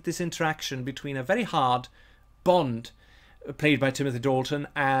 You needed this interaction between a very hard Bond, played by Timothy Dalton,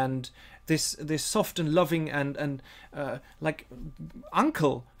 and this soft and loving and like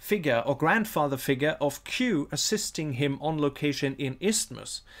uncle figure or grandfather figure of Q assisting him on location in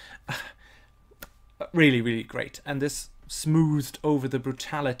Isthmus. Really, really great. And this smoothed over the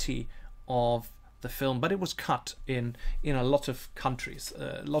brutality of the film, but it was cut in a lot of countries.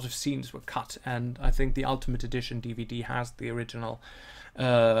 A lot of scenes were cut, and I think the Ultimate Edition DVD has the original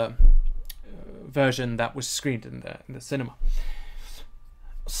version that was screened in the cinema.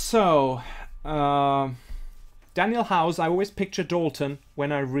 So, Daniel Howes, I always picture Dalton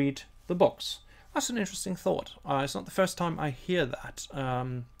when I read the books. That's an interesting thought. It's not the first time I hear that.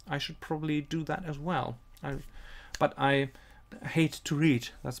 I should probably do that as well. But I hate to read.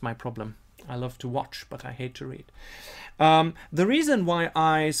 That's my problem. I love to watch, but I hate to read. The reason why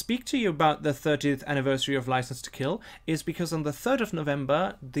I speak to you about the 30th anniversary of License to Kill is because on the 3rd of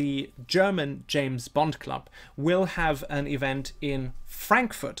November, the German James Bond Club will have an event in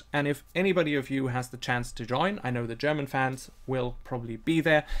Frankfurt. And if anybody of you has the chance to join, I know the German fans will probably be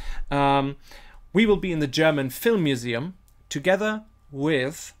there. We will be in the German Film Museum together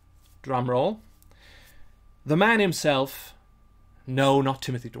with, drumroll, the man himself, no, not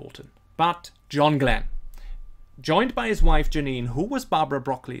Timothy Dalton, but John Glenn, joined by his wife Janine, who was Barbara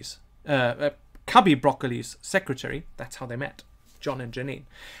Broccoli's, Cubby Broccoli's secretary. That's how they met, John and Janine.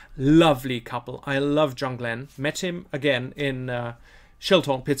 Lovely couple. I love John Glenn. Met him again in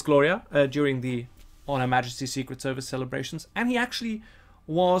Shilton, Piz Gloria, during the On Her Majesty's Secret Service celebrations, and he actually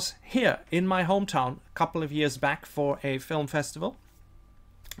was here in my hometown a couple of years back for a film festival.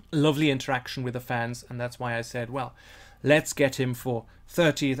 Lovely interaction with the fans, and that's why I said, well, let's get him for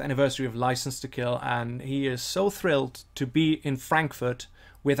 30th anniversary of License to Kill, and he is so thrilled to be in Frankfurt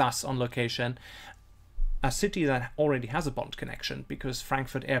with us on location, a city that already has a Bond connection because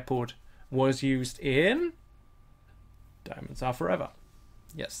Frankfurt Airport was used in Diamonds Are Forever.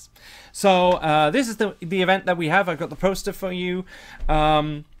 Yes. So this is the event that we have. I've got the poster for you.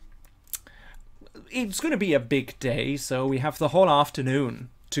 It's going to be a big day, so we have the whole afternoon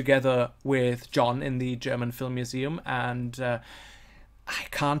together with John in the German Film Museum, and I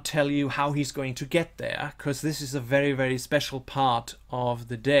can't tell you how he's going to get there, because this is a very, very special part of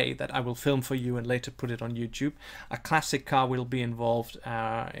the day that I will film for you and later put it on YouTube. A classic car will be involved.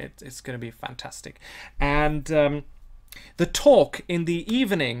 It's going to be fantastic. And the talk in the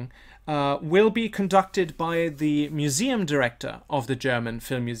evening will be conducted by the museum director of the German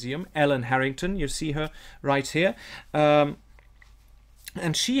Film Museum, Ellen Harrington. You see her right here.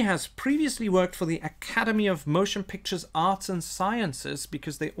 And she has previously worked for the Academy of Motion Pictures Arts and Sciences,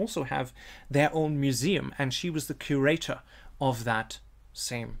 because they also have their own museum, and she was the curator of that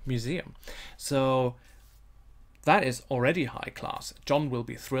same museum. So that is already high class. John will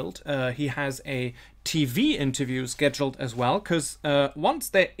be thrilled. He has a TV interview scheduled as well, because once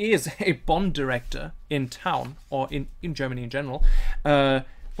there is a Bond director in town, or in Germany in general,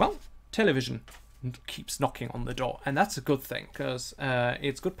 well, television keeps knocking on the door, and that's a good thing, because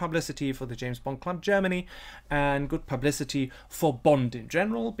it's good publicity for the James Bond Club Germany and good publicity for Bond in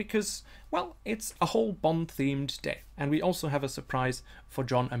general, because, well, it's a whole Bond themed day. And we also have a surprise for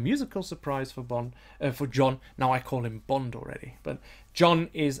John, a musical surprise for John. Now I call him Bond already, but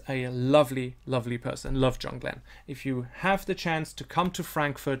John is a lovely, lovely person. Love John Glenn. If you have the chance to come to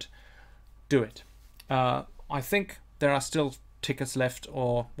Frankfurt, do it. I think there are still tickets left,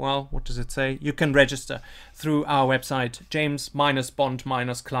 or, well, what does it say? You can register through our website,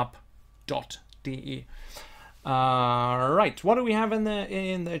 james-bond-club.de. Right, what do we have in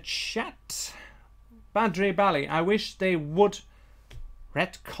the chat? Badre Bali, I wish they would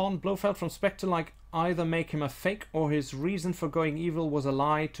retcon Blofeld from Spectre, like either make him a fake or his reason for going evil was a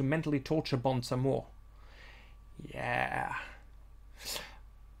lie to mentally torture Bond some more. Yeah.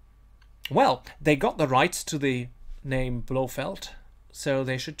 Well, they got the rights to the name Blofeld, so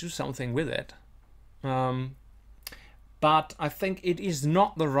they should do something with it. But I think it is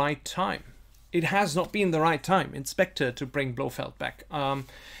not the right time. It has not been the right time in Spectre to bring Blofeld back.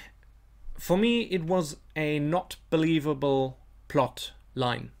 For me, it was a not believable plot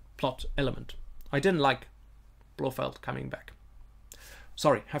element. I didn't like Blofeld coming back.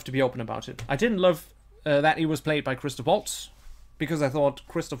 Sorry, have to be open about it. I didn't love that he was played by Christoph Waltz, because I thought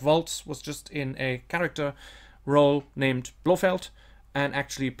Christoph Waltz was just in a character role named Blofeld and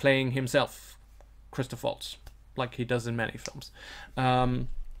actually playing himself, Christoph Waltz, like he does in many films.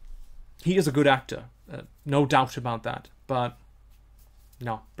 He is a good actor, no doubt about that, but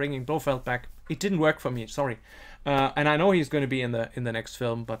no, bringing Blofeld back, it didn't work for me, sorry. And I know he's going to be in the next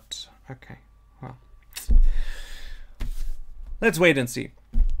film, but okay, well, let's wait and see.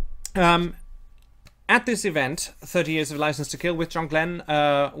 At this event, 30 Years of License to Kill with John Glenn,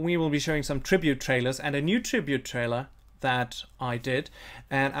 we will be showing some tribute trailers, and a new tribute trailer that I did.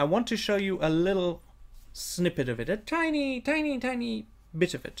 And I want to show you a little snippet of it, a tiny, tiny, tiny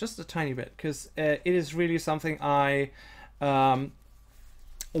bit of it, just a tiny bit, because it is really something I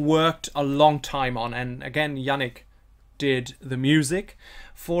worked a long time on. And again, Yannick did the music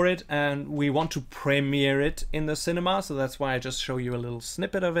for it, and we want to premiere it in the cinema, so that's why I just show you a little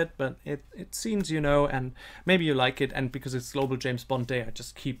snippet of it. But it seems, you know, and maybe you like it, and because it's Global James Bond Day, I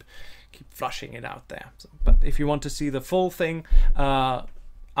just keep flushing it out there. So, but if you want to see the full thing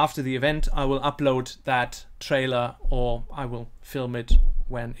after the event, I will upload that trailer, or I will film it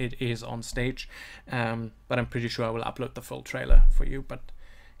when it is on stage, but I'm pretty sure I will upload the full trailer for you. But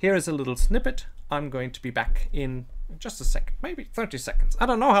here is a little snippet. I'm going to be back in just a second, maybe 30 seconds. I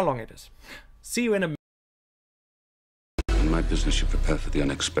don't know how long it is. See you in a minute. In my business, you prepare for the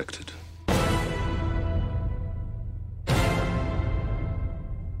unexpected.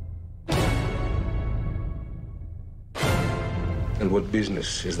 And what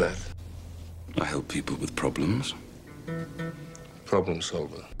business is that? I help people with problems. Problem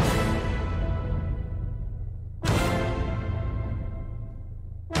solver.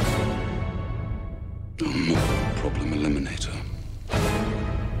 Problem eliminator.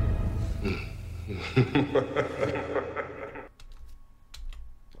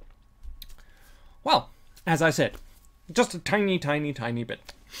 Well, as I said, just a tiny, tiny, tiny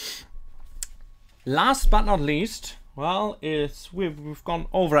bit. Last but not least, well, we've gone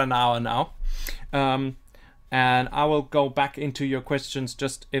over an hour now, and I will go back into your questions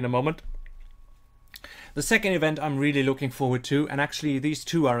just in a moment. The second event I'm really looking forward to, and actually these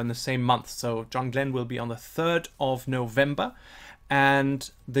two are in the same month, so John Glenn will be on the 3rd of November, and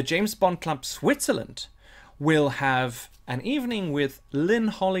the James Bond Club Switzerland will have an evening with Lynn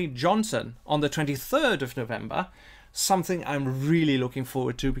Holly Johnson on the 23rd of November, something I'm really looking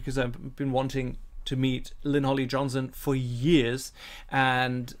forward to, because I've been wanting to meet Lynn Holly Johnson for years,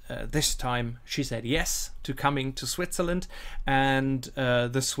 and this time she said yes to coming to Switzerland, and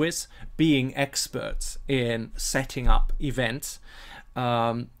the Swiss being experts in setting up events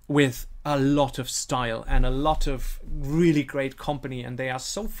with a lot of style and a lot of really great company, and they are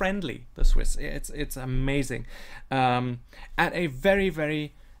so friendly, the Swiss. It's amazing. At a very,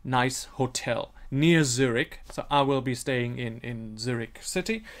 very nice hotel near Zurich. So I will be staying in Zurich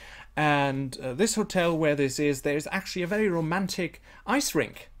city, and this hotel where this is, there's actually a very romantic ice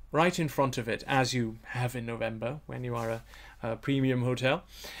rink right in front of it, as you have in November when you are a premium hotel.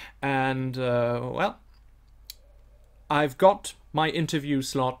 And well, I've got my interview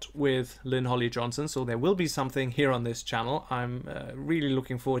slot with Lynn Holly Johnson, so there will be something here on this channel. I'm really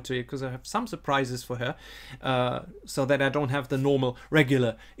looking forward to it because I have some surprises for her, so that I don't have the normal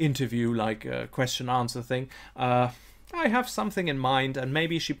regular interview like question answer thing. I have something in mind, and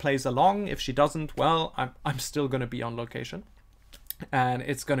maybe she plays along. If she doesn't, well, I'm still going to be on location, and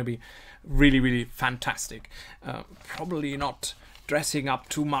it's going to be really, really fantastic. Probably not dressing up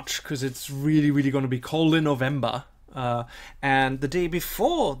too much because it's really, really going to be cold in November. And the day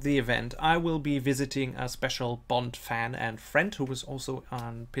before the event, I will be visiting a special Bond fan and friend who was also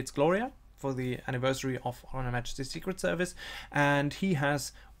on Piz Gloria for the anniversary of Her Majesty's Secret Service, and he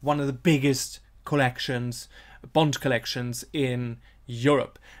has one of the biggest collections, Bond collections in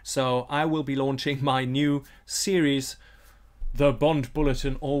Europe. So I will be launching my new series, The Bond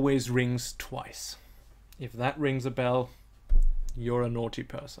Bulletin Always Rings Twice. If that rings a bell, you're a naughty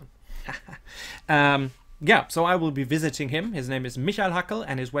person. Yeah, so I will be visiting him. His name is Michael Hackel,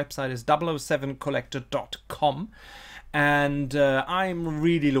 and his website is 007collector.com. And I'm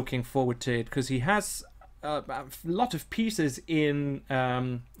really looking forward to it because he has a lot of pieces in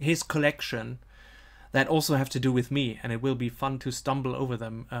his collection that also have to do with me, and it will be fun to stumble over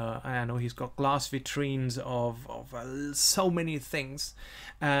them. I know he's got glass vitrines of so many things,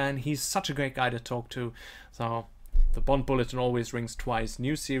 and he's such a great guy to talk to. So the Bond Bulletin Always Rings Twice,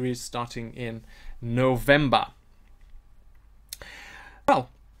 new series starting in November. Well,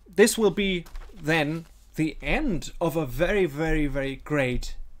 this will be then the end of a very, very, very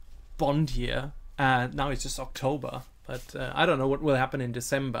great Bond year. Now it's just October, but I don't know what will happen in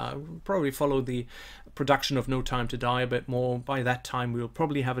December. We'll probably follow the production of No Time to Die a bit more. By that time, we'll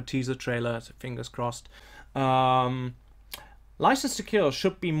probably have a teaser trailer, so fingers crossed. License to Kill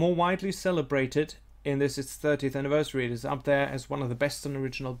should be more widely celebrated in its 30th anniversary. It is up there as one of the best and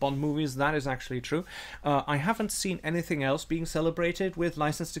original Bond movies. That is actually true. I haven't seen anything else being celebrated with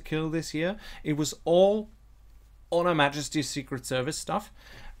License to Kill this year. It was all on Her Majesty's Secret Service stuff.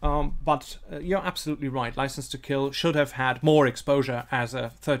 But you're absolutely right. License to Kill should have had more exposure as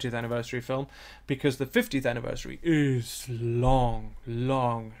a 30th anniversary film, because the 50th anniversary is long,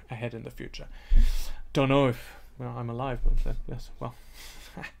 long ahead in the future. Don't know if I'm alive, but yes, well.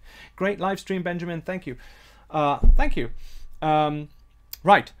 Great live stream, Benjamin. Thank you. Thank you.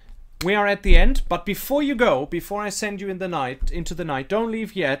 Right. We are at the end, but before you go, before I send you into the night, don't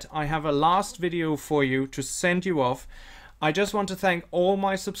leave yet. I have a last video for you to send you off. I just want to thank all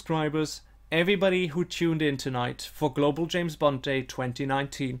my subscribers, everybody who tuned in tonight for Global James Bond Day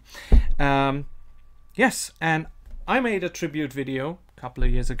 2019. Yes, and I made a tribute video a couple of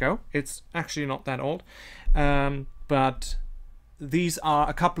years ago. It's actually not that old, but these are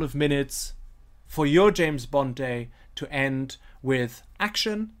a couple of minutes for your James Bond Day to end with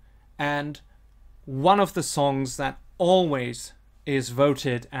action and one of the songs that always is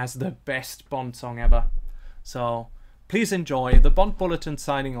voted as the best Bond song ever. So please enjoy. The Bond Bulletin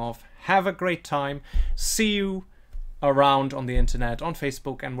signing off. Have a great time. See you around on the internet, on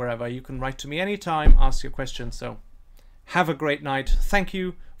Facebook and wherever. You can write to me anytime, ask your questions. So have a great night. Thank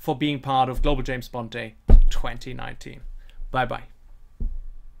you for being part of Global James Bond Day 2019. Bye-bye.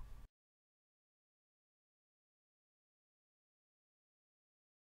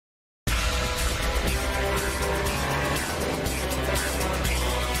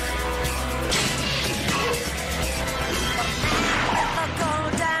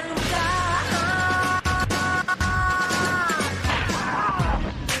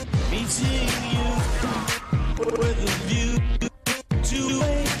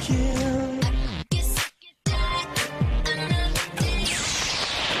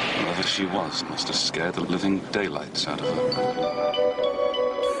 She must have scared the living daylights out of her.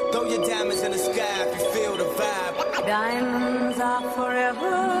 Throw your diamonds in the sky if you feel the vibe. Diamonds are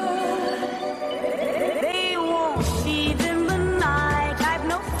forever. They won't fade in the night. I've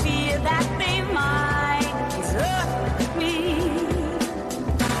no fear that they might desert me.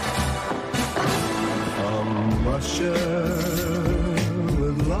 From Russia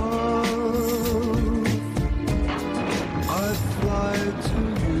with love, I fly to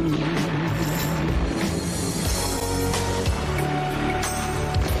you.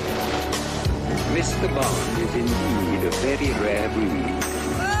 Mr. Bond is indeed a very rare breed.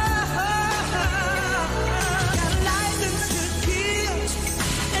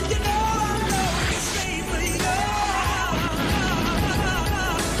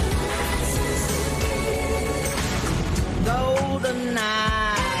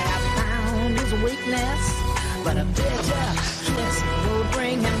 but a bitter twist will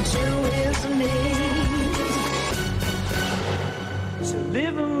bring him to his knees. So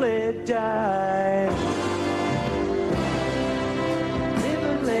live and let die. Live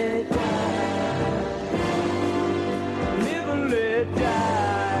and let die. Live and let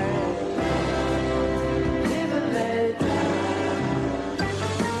die. Live and let die.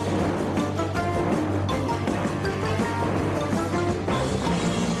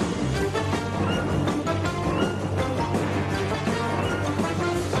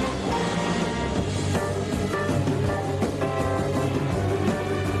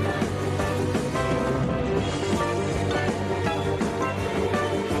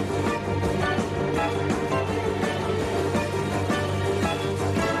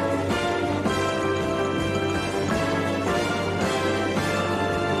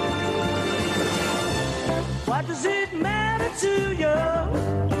 What does it matter to you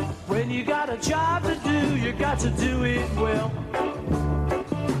when you got a job to do? You got to do it well.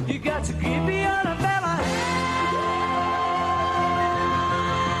 You got to give the other fella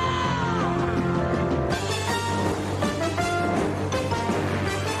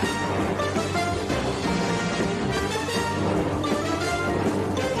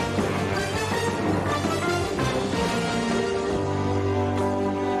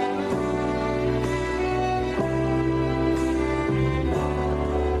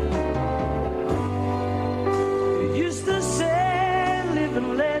used to say, live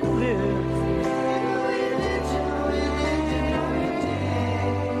and let live.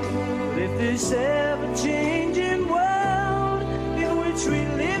 But if this ever-changing world in which we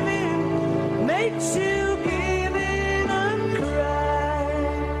live in makes it